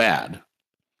so bad,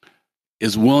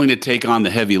 is willing to take on the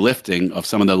heavy lifting of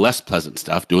some of the less pleasant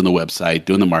stuff, doing the website,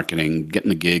 doing the marketing, getting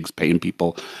the gigs, paying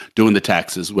people, doing the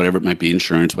taxes, whatever it might be,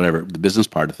 insurance, whatever, the business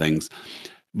part of things.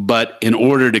 But in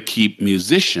order to keep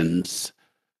musicians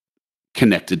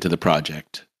connected to the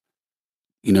project,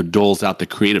 doles out the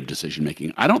creative decision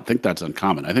making. I don't think that's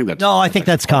uncommon. I think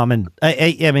that's common.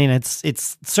 I mean,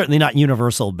 it's certainly not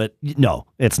universal, but no,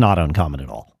 it's not uncommon at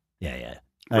all. Yeah.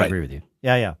 I agree with you.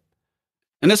 Yeah.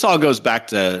 And this all goes back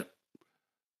to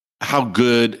how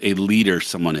good a leader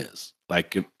someone is,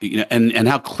 like, and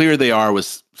how clear they are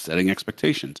with setting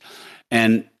expectations.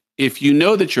 And if you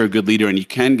know that you're a good leader and you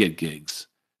can get gigs,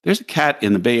 there's a cat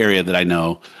in the Bay Area that I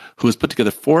know who has put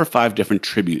together 4 or 5 different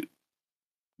tribute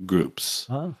groups.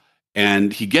 Oh.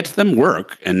 And he gets them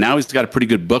work, and now he's got a pretty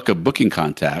good book of booking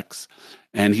contacts,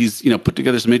 and he's put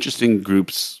together some interesting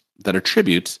groups that are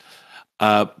tributes.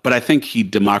 But I think he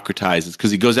democratizes,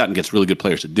 because he goes out and gets really good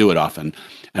players to do it often,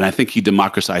 and I think he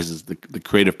democratizes the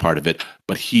creative part of it,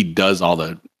 but he does all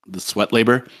the sweat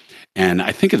labor, and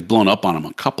I think it's blown up on him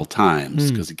a couple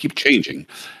times because he keeps changing.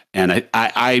 And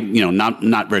I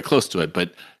not very close to it,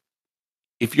 but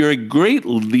if you're a great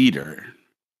leader,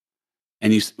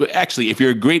 and if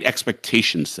you're a great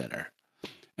expectation setter,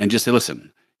 and just say,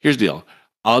 listen, here's the deal.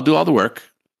 I'll do all the work.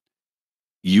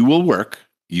 You will work.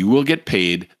 You will get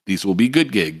paid. These will be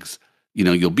good gigs.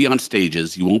 You'll be on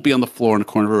stages. You won't be on the floor in the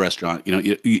corner of a restaurant.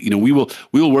 We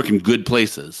will work in good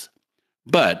places.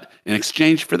 But in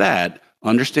exchange for that,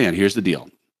 understand, here's the deal.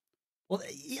 Well,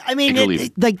 I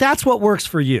mean, that's what works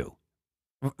for you.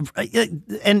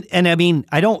 And I mean,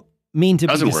 I don't mean to.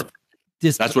 Doesn't work.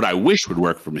 That's what I wish would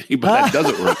work for me, but that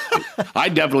doesn't work. I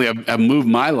definitely have moved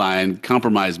my line,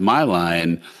 compromised my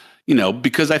line,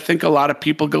 because I think a lot of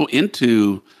people go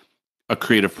into a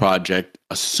creative project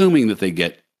assuming that they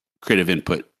get creative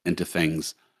input into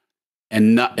things,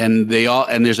 and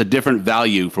there's a different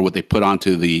value for what they put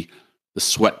onto the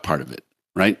sweat part of it,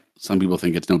 right? Some people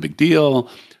think it's no big deal.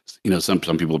 Some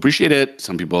people appreciate it.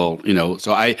 Some people,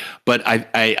 so I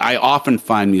often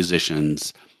find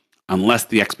musicians, unless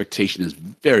the expectation is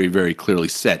very, very clearly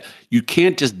set, you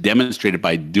can't just demonstrate it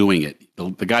by doing it.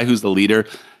 The guy who's the leader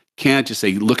can't just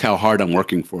say, look how hard I'm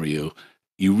working for you.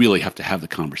 You really have to have the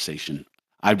conversation.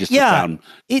 I've just found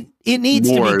it needs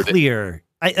to be clear.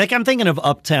 I'm thinking of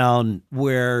Uptown,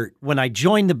 where when I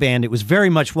joined the band, it was very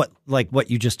much what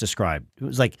you just described. It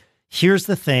was like, here's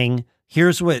the thing,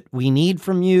 here's what we need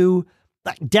from you,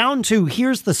 down to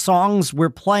here's the songs we're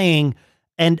playing.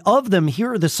 And of them,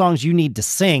 here are the songs you need to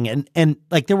sing. And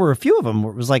there were a few of them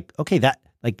where it was like, okay,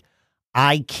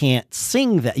 I can't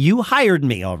sing that. You hired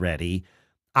me already.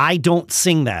 I don't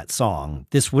sing that song.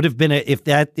 This would have been if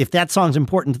that song's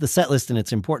important to the set list and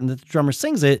it's important that the drummer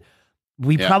sings it,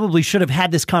 we probably should have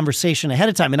had this conversation ahead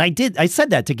of time. And I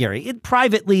said that to Gary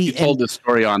privately. You told this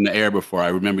story on the air before. I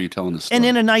remember you telling this story. And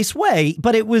in a nice way,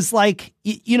 but it was like,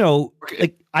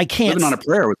 I can't. Living on a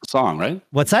Prayer with the song, right?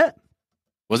 What's that?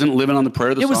 Wasn't Living on the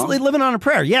Prayer the song? It was Living on a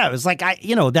Prayer. Yeah. It was like,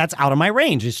 that's out of my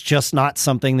range. It's just not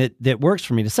something that works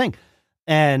for me to sing.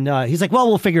 And he's like, well,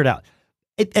 we'll figure it out.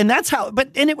 And that's how,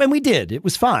 when we did, it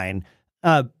was fine.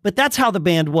 But that's how the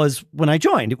band was when I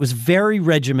joined. It was very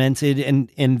regimented,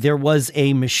 and there was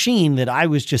a machine that I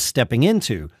was just stepping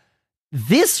into.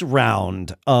 This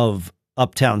round of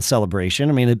Uptown Celebration,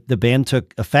 I mean, the band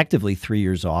took effectively 3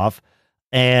 years off,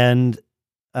 and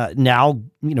now,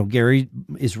 Gary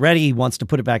is ready. He wants to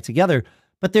put it back together,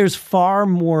 but there's far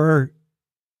more.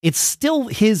 It's still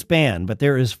his band, but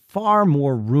there is far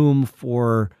more room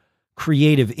for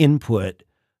creative input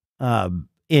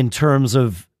in terms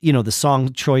of, the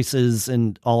song choices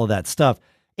and all of that stuff.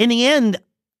 In the end,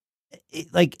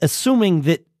 assuming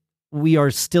that we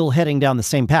are still heading down the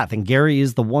same path, and Gary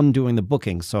is the one doing the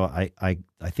booking, so I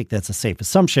think that's a safe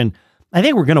assumption. I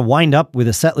think we're going to wind up with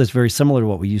a set list very similar to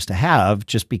what we used to have,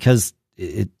 just because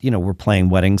we're playing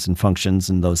weddings and functions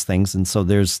and those things, and so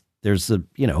there's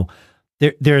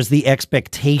the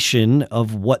expectation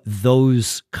of what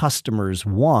those customers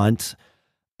want,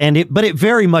 but it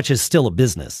very much is still a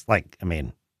business.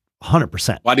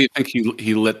 100%. Why do you think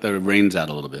he let the reins out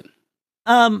a little bit?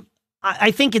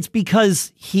 I think it's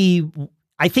because he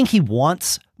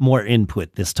wants more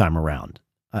input this time around.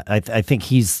 I think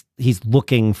he's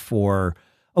looking for,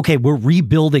 okay, we're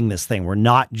rebuilding this thing. We're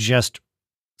not just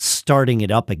starting it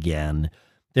up again.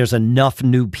 There's enough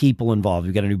new people involved.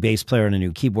 We've got a new bass player and a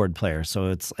new keyboard player.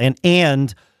 So it's,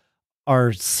 and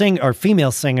our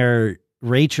female singer,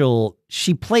 Rachel,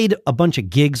 she played a bunch of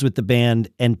gigs with the band,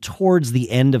 and towards the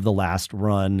end of the last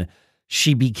run,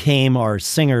 she became our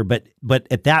singer. But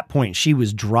at that point, she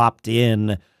was dropped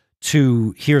in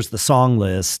to here's the song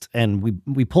list, and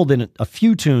we pulled in a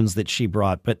few tunes that she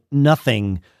brought, but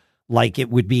nothing like it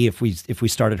would be if we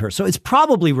started her. So it's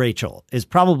probably Rachel is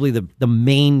probably the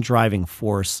main driving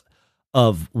force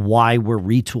of why we're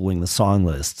retooling the song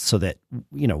list, so that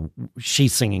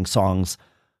she's singing songs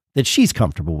that she's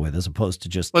comfortable with, as opposed to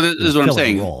just this is what I'm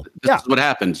saying. This is what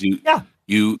happens. You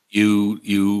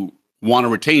want to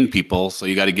retain people, so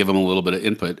you got to give them a little bit of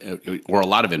input or a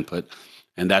lot of input,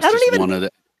 and that's one of the.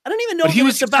 I don't even know. But he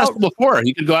was successful before.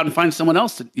 He could go out and find someone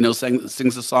else that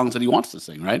sings the songs that he wants to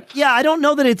sing, right? Yeah, I don't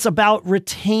know that it's about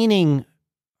retaining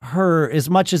her as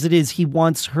much as it is he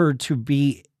wants her to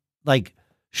be like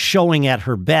showing at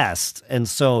her best. And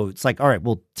so it's like, all right,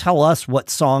 well, tell us what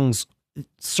songs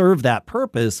serve that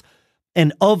purpose.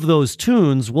 And of those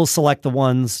tunes, we'll select the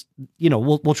ones,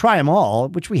 we'll try them all,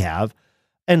 which we have.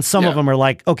 And some of them are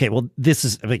like, okay, well, this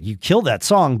is, you killed that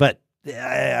song, but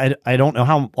I don't know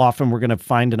how often we're going to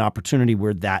find an opportunity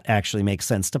where that actually makes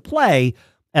sense to play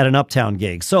at an Uptown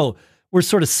gig. So we're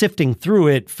sort of sifting through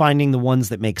it, finding the ones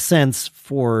that make sense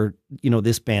for,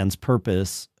 this band's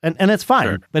purpose. And that's fine.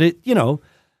 Sure. But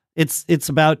it's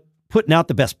about putting out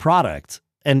the best product.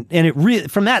 And it really,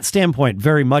 from that standpoint,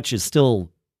 very much is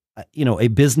still, a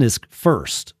business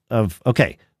first of,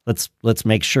 okay, let's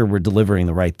make sure we're delivering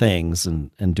the right things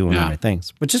and doing the right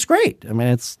things, which is great. I mean,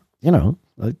 it's,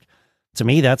 to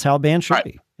me, that's how a band should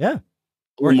be. Yeah.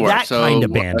 Or that kind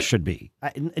of band should be.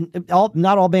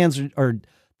 Not all bands are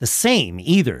the same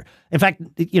either. In fact,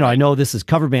 I know this is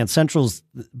Cover Band Central's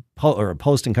or a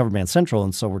post in Cover Band Central.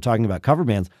 And so we're talking about cover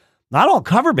bands. Not all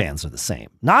cover bands are the same,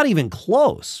 not even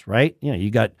close, right? You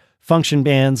got function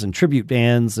bands and tribute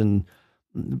bands and,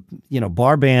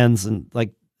 bar bands, and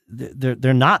like,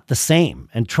 they're not the same.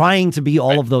 And trying to be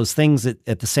all of those things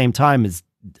at the same time is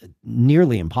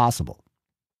nearly impossible.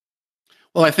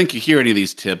 Well, I think you hear any of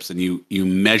these tips and you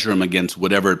measure them against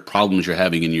whatever problems you're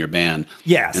having in your band.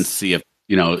 Yes. And see if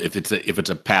it's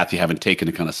a path you haven't taken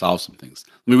to kind of solve some things.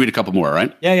 Let me read a couple more, all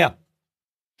right? Yeah.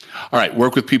 All right.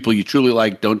 Work with people you truly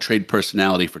like. Don't trade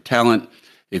personality for talent.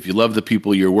 If you love the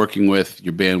people you're working with,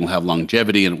 your band will have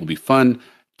longevity and it will be fun.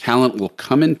 Talent will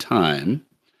come in time.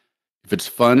 If it's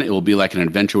fun, it will be like an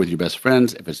adventure with your best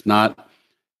friends. If it's not,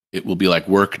 it will be like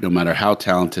work. No matter how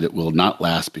talented, it will not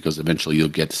last because eventually you'll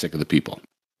get sick of the people.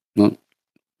 Well,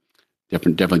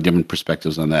 definitely different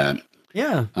perspectives on that.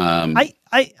 Yeah. I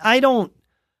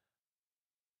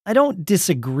don't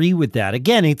disagree with that.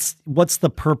 Again, it's what's the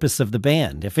purpose of the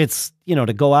band? If it's,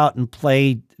 to go out and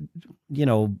play,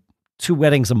 2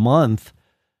 weddings a month,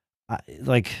 I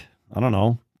don't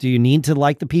know. Do you need to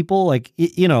like the people? Like,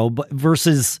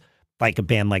 versus like a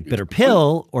band like Bitter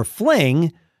Pill or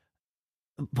Fling,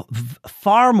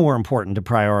 far more important to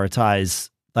prioritize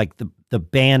like the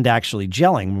band actually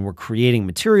gelling. When we're creating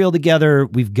material together,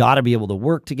 we've got to be able to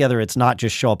work together. It's not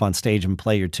just show up on stage and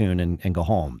play your tune and go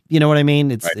home. You know what I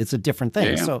mean? It's a different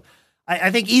thing. Yeah. So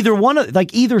I think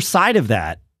either side of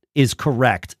that is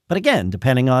correct. But again,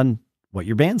 depending on what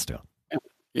your band's doing.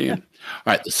 Yeah. All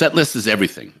right. The set list is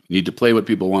everything. You need to play what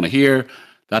people want to hear.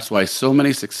 That's why so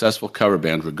many successful cover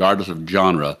bands, regardless of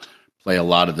genre, play a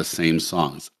lot of the same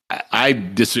songs. I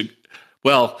disagree.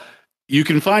 Well, you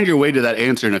can find your way to that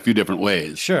answer in a few different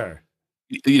ways. Sure.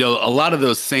 A lot of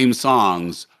those same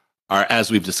songs are, as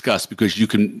we've discussed, because you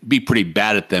can be pretty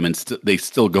bad at them and they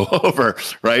still go over,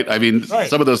 right? I mean,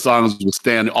 some of those songs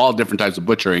withstand all different types of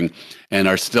butchering and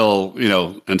are still,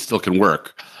 and still can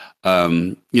work.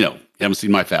 You haven't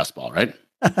seen my fastball, right?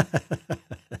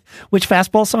 Which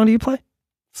fastball song do you play?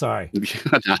 Sorry.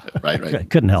 Right. Okay,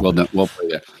 couldn't help. Well, we'll play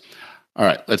that. All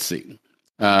right, let's see.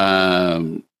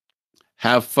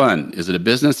 Have fun. Is it a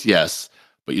business? Yes,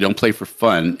 but you don't play for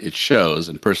fun. It shows.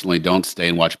 And personally, don't stay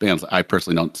and watch bands. I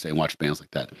personally don't stay and watch bands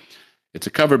like that. It's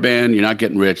a cover band. You're not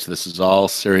getting rich. This is all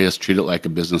serious. Treat it like a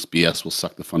business. BS will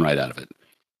suck the fun right out of it.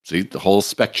 See, the whole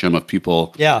spectrum of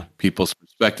people's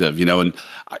perspective, and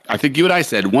I think you and I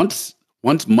said once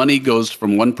money goes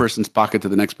from one person's pocket to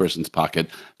the next person's pocket,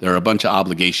 there are a bunch of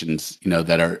obligations,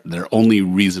 they're only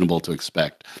reasonable to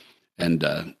expect.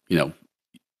 And,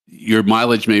 your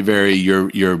mileage may vary, your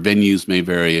venues may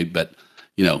vary, but,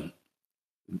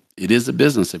 it is a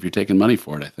business if you're taking money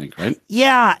for it, I think, right?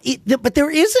 Yeah. But there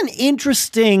is an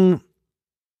interesting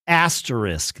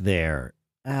asterisk there,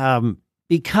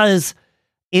 because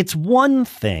it's one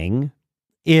thing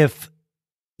if,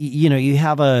 you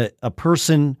have a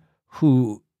person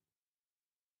who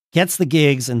gets the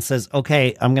gigs and says,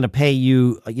 okay, I'm going to pay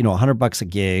you, $100 a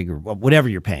gig or whatever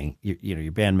you're paying,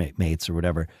 your bandmates or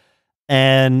whatever.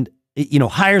 And,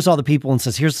 hires all the people and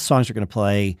says, here's the songs you're going to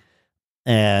play.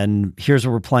 And here's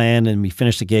what we're playing. And we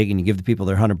finish the gig and you give the people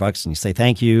their $100 and you say,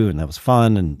 thank you. And that was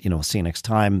fun. And, we'll see you next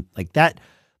time. Like that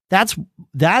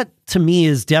to me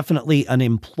is definitely an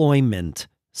employment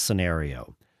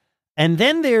scenario. And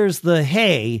then there's the,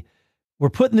 hey, we're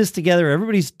putting this together.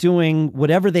 Everybody's doing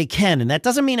whatever they can. And that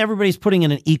doesn't mean everybody's putting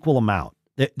in an equal amount.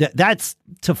 That's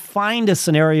to find a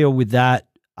scenario with that,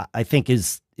 I think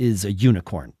is a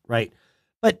unicorn, right?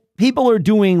 But people are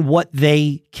doing what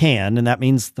they can, and that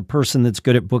means the person that's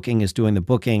good at booking is doing the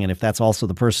booking. And if that's also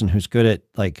the person who's good at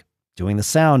like doing the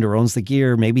sound or owns the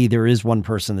gear, maybe there is one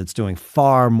person that's doing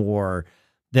far more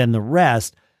than the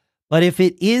rest. But if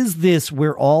it is this,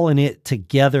 we're all in it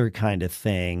together kind of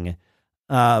thing,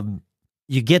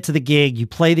 you get to the gig, you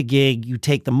play the gig, you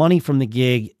take the money from the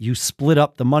gig, you split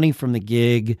up the money from the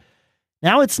gig.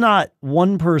 Now it's not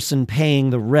one person paying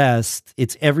the rest;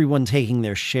 it's everyone taking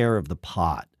their share of the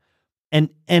pot. And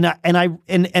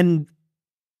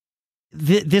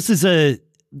this is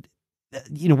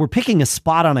we're picking a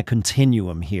spot on a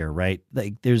continuum here, right?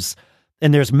 Like there's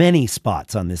many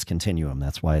spots on this continuum.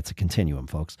 That's why it's a continuum,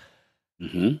 folks.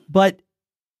 Mm-hmm. But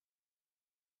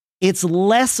it's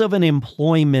less of an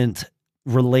employment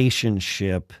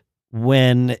relationship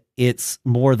when it's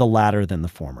more the latter than the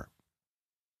former.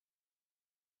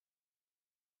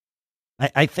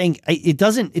 I think it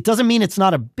doesn't mean it's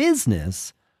not a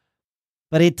business,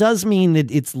 but it does mean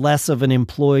that it's less of an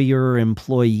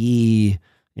employer-employee,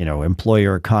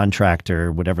 employer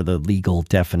contractor, whatever the legal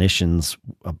definitions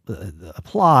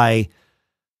apply.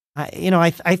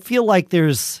 I feel like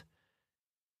there's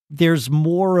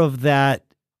more of that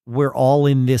we're all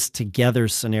in this together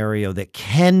scenario that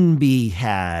can be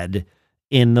had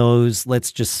in those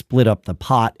let's just split up the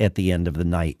pot at the end of the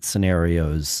night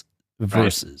scenarios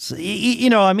versus,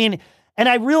 right. And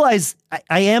I realize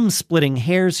I am splitting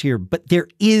hairs here, but there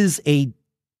is a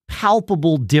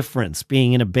palpable difference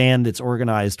being in a band that's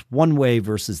organized one way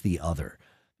versus the other.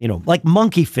 Like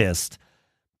Monkey Fist,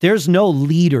 there's no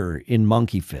leader in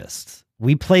Monkey Fist.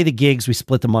 We play the gigs, we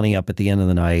split the money up at the end of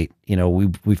the night.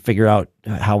 We figure out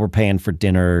how we're paying for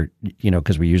dinner,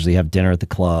 because we usually have dinner at the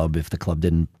club if the club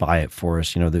didn't buy it for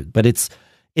us, but it's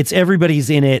everybody's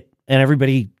in it and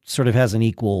everybody sort of has an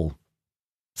equal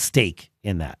stake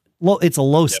in that. Well, it's a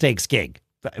low stakes gig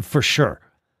for sure.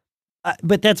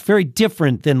 But that's very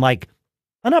different than like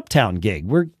an Uptown gig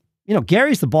where,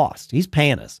 Gary's the boss. He's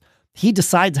paying us. He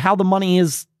decides how the money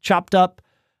is chopped up.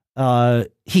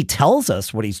 He tells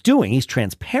us what he's doing. He's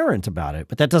transparent about it,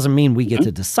 but that doesn't mean we get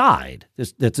to decide.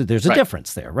 There's a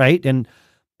difference there, right? And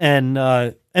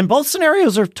both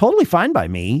scenarios are totally fine by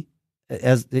me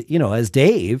as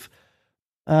Dave.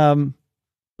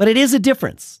 But it is a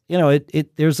difference.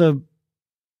 There's a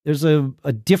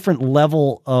different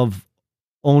level of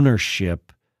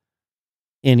ownership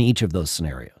in each of those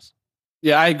scenarios.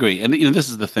 Yeah, I agree. And this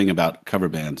is the thing about cover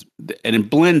bands, and it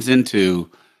blends into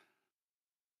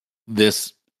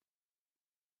this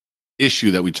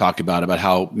issue that we talk about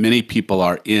how many people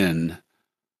are in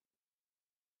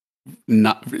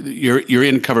you're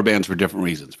in cover bands for different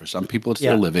reasons. For some people it's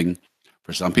their living,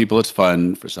 for some people it's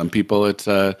fun, for some people it's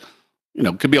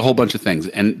could be a whole bunch of things.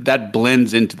 And that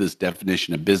blends into this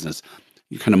definition of business.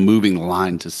 You're kind of moving the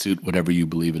line to suit whatever you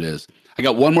believe it is. I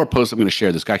got one more post I'm going to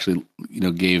share. This guy actually,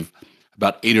 gave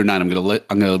about 8 or 9. I'm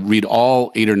going to read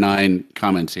all 8 or 9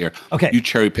 comments here. Okay. You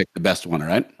cherry pick the best one, all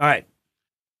right? All right.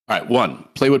 All right. 1,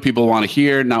 play what people want to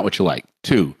hear, not what you like.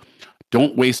 2,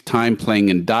 don't waste time playing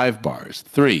in dive bars.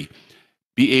 3,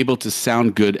 be able to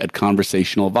sound good at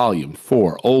conversational volume.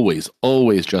 4, always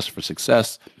dress for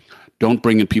success. Don't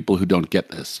bring in people who don't get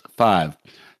this. 5,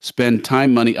 spend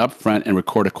time, money up front and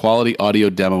record a quality audio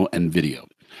demo and video.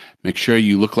 Make sure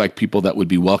you look like people that would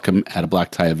be welcome at a black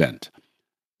tie event.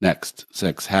 Next,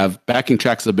 6, have backing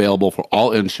tracks available for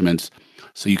all instruments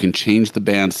so you can change the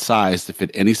band's size to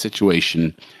fit any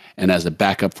situation and as a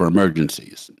backup for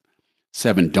emergencies.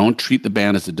 7, don't treat the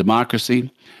band as a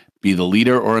democracy. Be the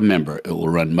leader or a member. It will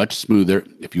run much smoother.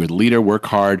 If you're the leader, work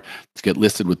hard to get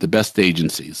listed with the best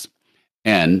agencies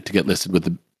and to get listed for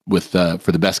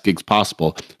the best gigs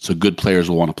possible so good players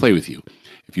will want to play with you.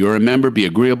 If you're a member, be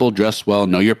agreeable, dress well,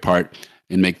 know your part,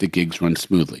 and make the gigs run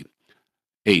smoothly.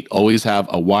 8, always have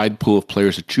a wide pool of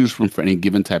players to choose from for any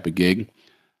given type of gig.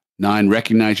 9,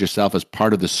 recognize yourself as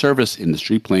part of the service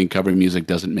industry. Playing cover music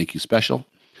doesn't make you special.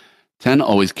 10,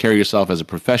 always carry yourself as a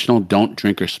professional. Don't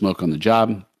drink or smoke on the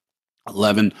job.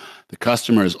 11, the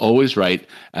customer is always right,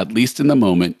 at least in the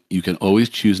moment. You can always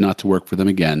choose not to work for them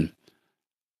again.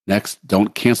 Next,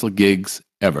 don't cancel gigs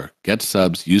ever. Get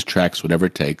subs, use tracks, whatever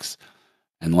it takes.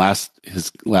 And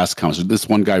his last comment. So this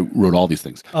one guy wrote all these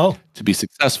things. Oh. To be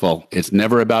successful, it's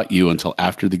never about you until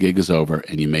after the gig is over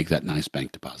and you make that nice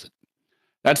bank deposit.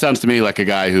 That sounds to me like a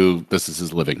guy who this is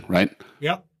his living, right?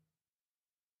 Yep.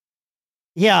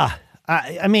 Yeah.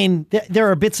 I mean,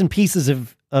 there are bits and pieces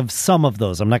of some of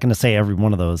those. I'm not going to say every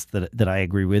one of those that I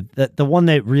agree with. The one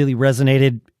that really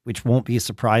resonated, which won't be a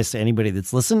surprise to anybody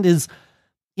that's listened, is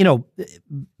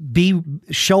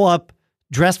show up,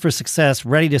 dress for success,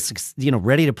 ready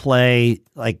to play.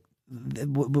 Like,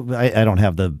 I don't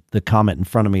have the comment in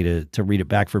front of me to read it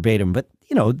back verbatim, but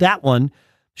that one,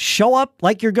 show up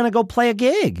like you're going to go play a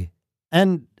gig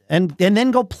and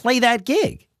then go play that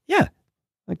gig. Yeah.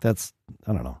 Like that's,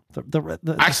 I don't know.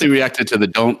 I actually reacted to the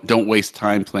don't waste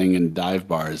time playing in dive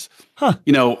bars. Huh.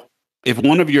 If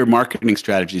one of your marketing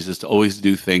strategies is to always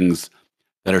do things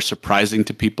that are surprising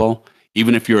to people,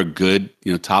 even if you're a good,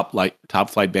 top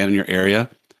flight band in your area,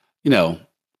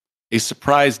 a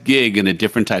surprise gig in a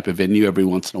different type of venue every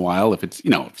once in a while, if it's,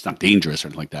 if it's not dangerous or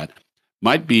anything like that,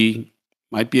 might be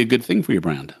a good thing for your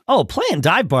brand. Oh, playing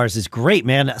dive bars is great,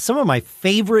 man. Some of my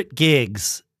favorite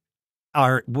gigs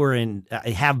have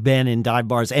been in dive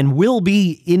bars and will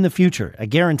be in the future. I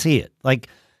guarantee it. Like,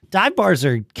 dive bars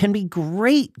can be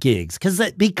great gigs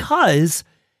because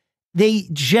they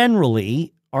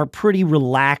generally are pretty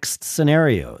relaxed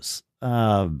scenarios.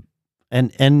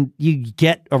 And you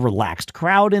get a relaxed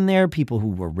crowd in there, people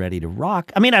who are ready to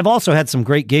rock. I mean, I've also had some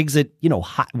great gigs at,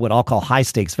 what I'll call high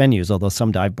stakes venues, although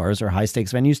some dive bars are high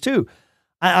stakes venues too.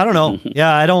 I don't know.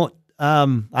 Yeah, I don't.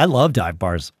 I love dive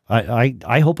bars.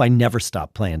 I hope I never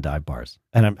stop playing dive bars.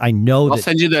 And I know I'll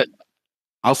send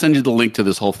you the link to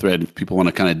this whole thread if people want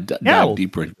to kind of dive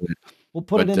deeper into it. We'll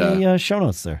put it in the show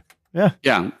notes there. Yeah.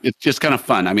 Yeah. It's just kind of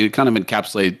fun. I mean, it kind of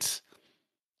encapsulates,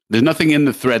 there's nothing in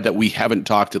the thread that we haven't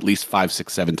talked at least 5,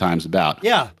 6, 7 times about.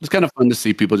 Yeah. It's kind of fun to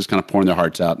see people just kind of pouring their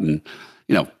hearts out, and,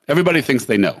 everybody thinks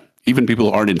they know. Even people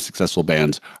who aren't in successful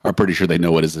bands are pretty sure they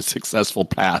know what is a successful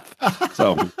path.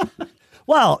 So,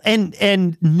 well,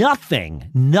 and nothing,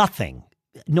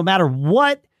 no matter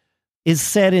what is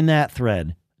said in that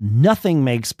thread, nothing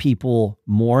makes people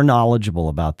more knowledgeable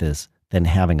about this than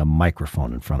having a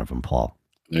microphone in front of them, Paul.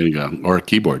 There you go. Or a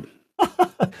keyboard.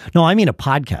 No, I mean a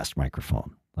podcast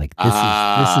microphone. Like this is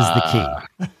the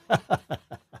key.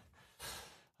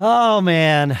 Oh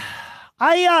man.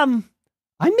 I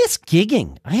miss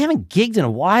gigging. I haven't gigged in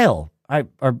a while.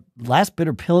 Our last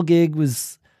Bitter Pill gig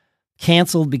was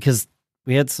canceled because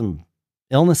we had some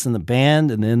illness in the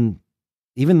band, and then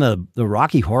even the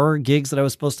Rocky Horror gigs that I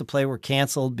was supposed to play were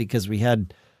canceled because we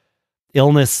had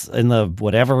illness in the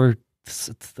whatever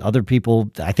other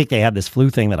people. I think they had this flu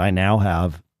thing that I now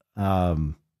have.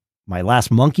 My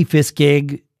last Monkey Fist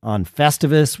gig on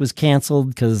Festivus was canceled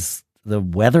because the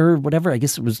weather, whatever. I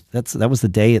guess that was the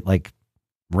day it like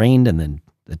rained and then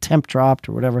the temp dropped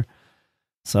or whatever.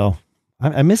 So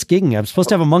I miss gigging. I'm supposed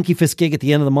to have a Monkey Fist gig at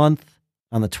the end of the month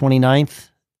on the 29th,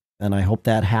 and I hope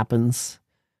that happens.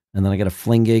 And then I got a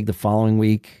Fling gig the following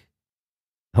week.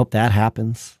 I hope that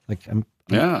happens. Like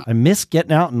I miss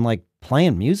getting out and like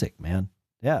playing music, man.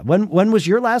 Yeah. When was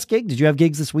your last gig? Did you have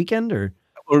gigs this weekend or?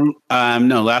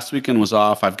 No, last weekend was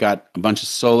off. I've got a bunch of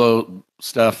solo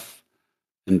stuff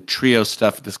and trio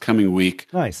stuff this coming week.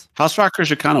 Nice. House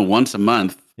Rockers are kind of once a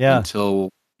month until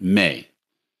May.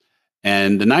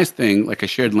 And the nice thing, like I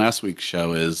shared in last week's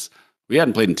show, is we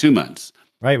hadn't played in 2 months.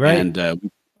 Right. And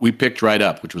we picked right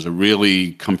up, which was a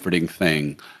really comforting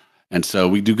thing. And so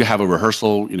we do have a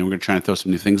rehearsal. We're going to try and throw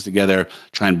some new things together,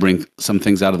 try and bring some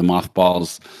things out of the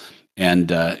mothballs, and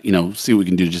see what we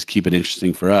can do to just keep it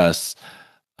interesting for us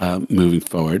moving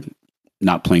forward.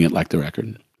 Not playing it like the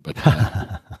record, but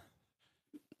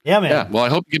yeah, man. Yeah. Well, I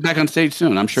hope you get back on stage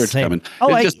soon. I'm sure it's coming.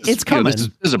 Oh, it's coming. This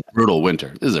is a brutal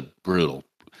winter. This is a brutal.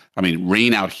 I mean,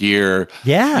 rain out here.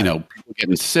 Yeah. People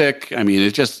getting sick. I mean,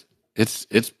 it's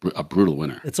a brutal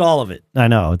winter. It's all of it. I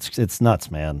know. It's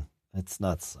nuts, man. It's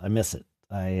nuts. I miss it.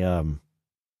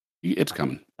 It's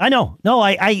coming. I know. No,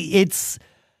 it's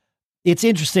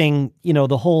interesting.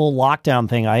 The whole lockdown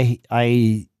thing.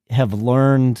 I have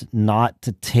learned not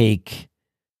to take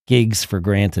gigs for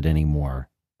granted anymore.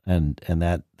 And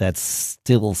that's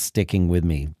still sticking with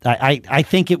me. I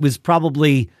think it was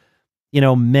probably,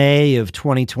 May of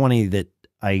 2020 that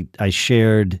I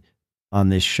shared on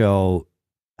this show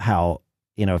how,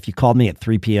 if you called me at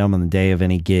 3 p.m. on the day of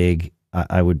any gig,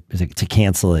 I would, to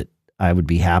cancel it, I would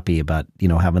be happy about,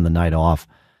 having the night off.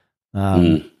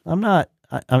 I'm not,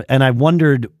 and I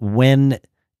wondered when,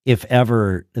 if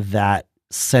ever, that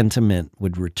sentiment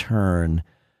would return.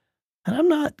 And I'm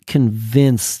not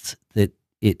convinced that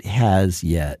it has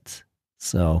yet.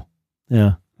 So,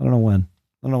 yeah, I don't know when.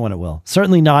 I don't know when it will.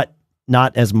 Certainly not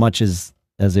as much as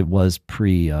it was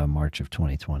pre-March of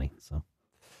 2020. So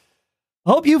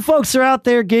I hope you folks are out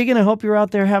there gigging. I hope you're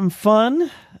out there having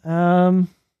fun.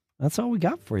 That's all we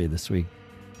got for you this week.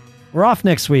 We're off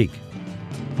next week.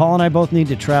 Paul and I both need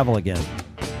to travel again.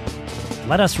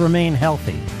 Let us remain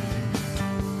healthy.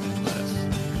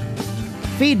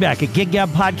 Feedback at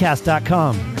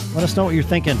giggabpodcast.com. Let us know what you're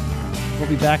thinking. We'll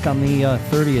be back on the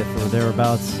 30th or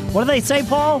thereabouts. What do they say,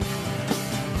 Paul?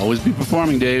 Always be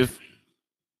performing, Dave.